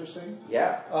find interesting.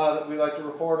 Yeah. That we like to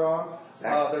report on.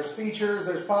 Exactly. There's features,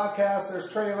 there's podcasts, there's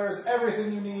trailers,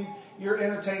 everything you need, your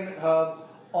entertainment hub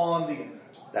on the internet.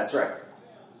 That's right.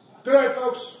 Good night,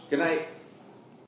 folks. Good night.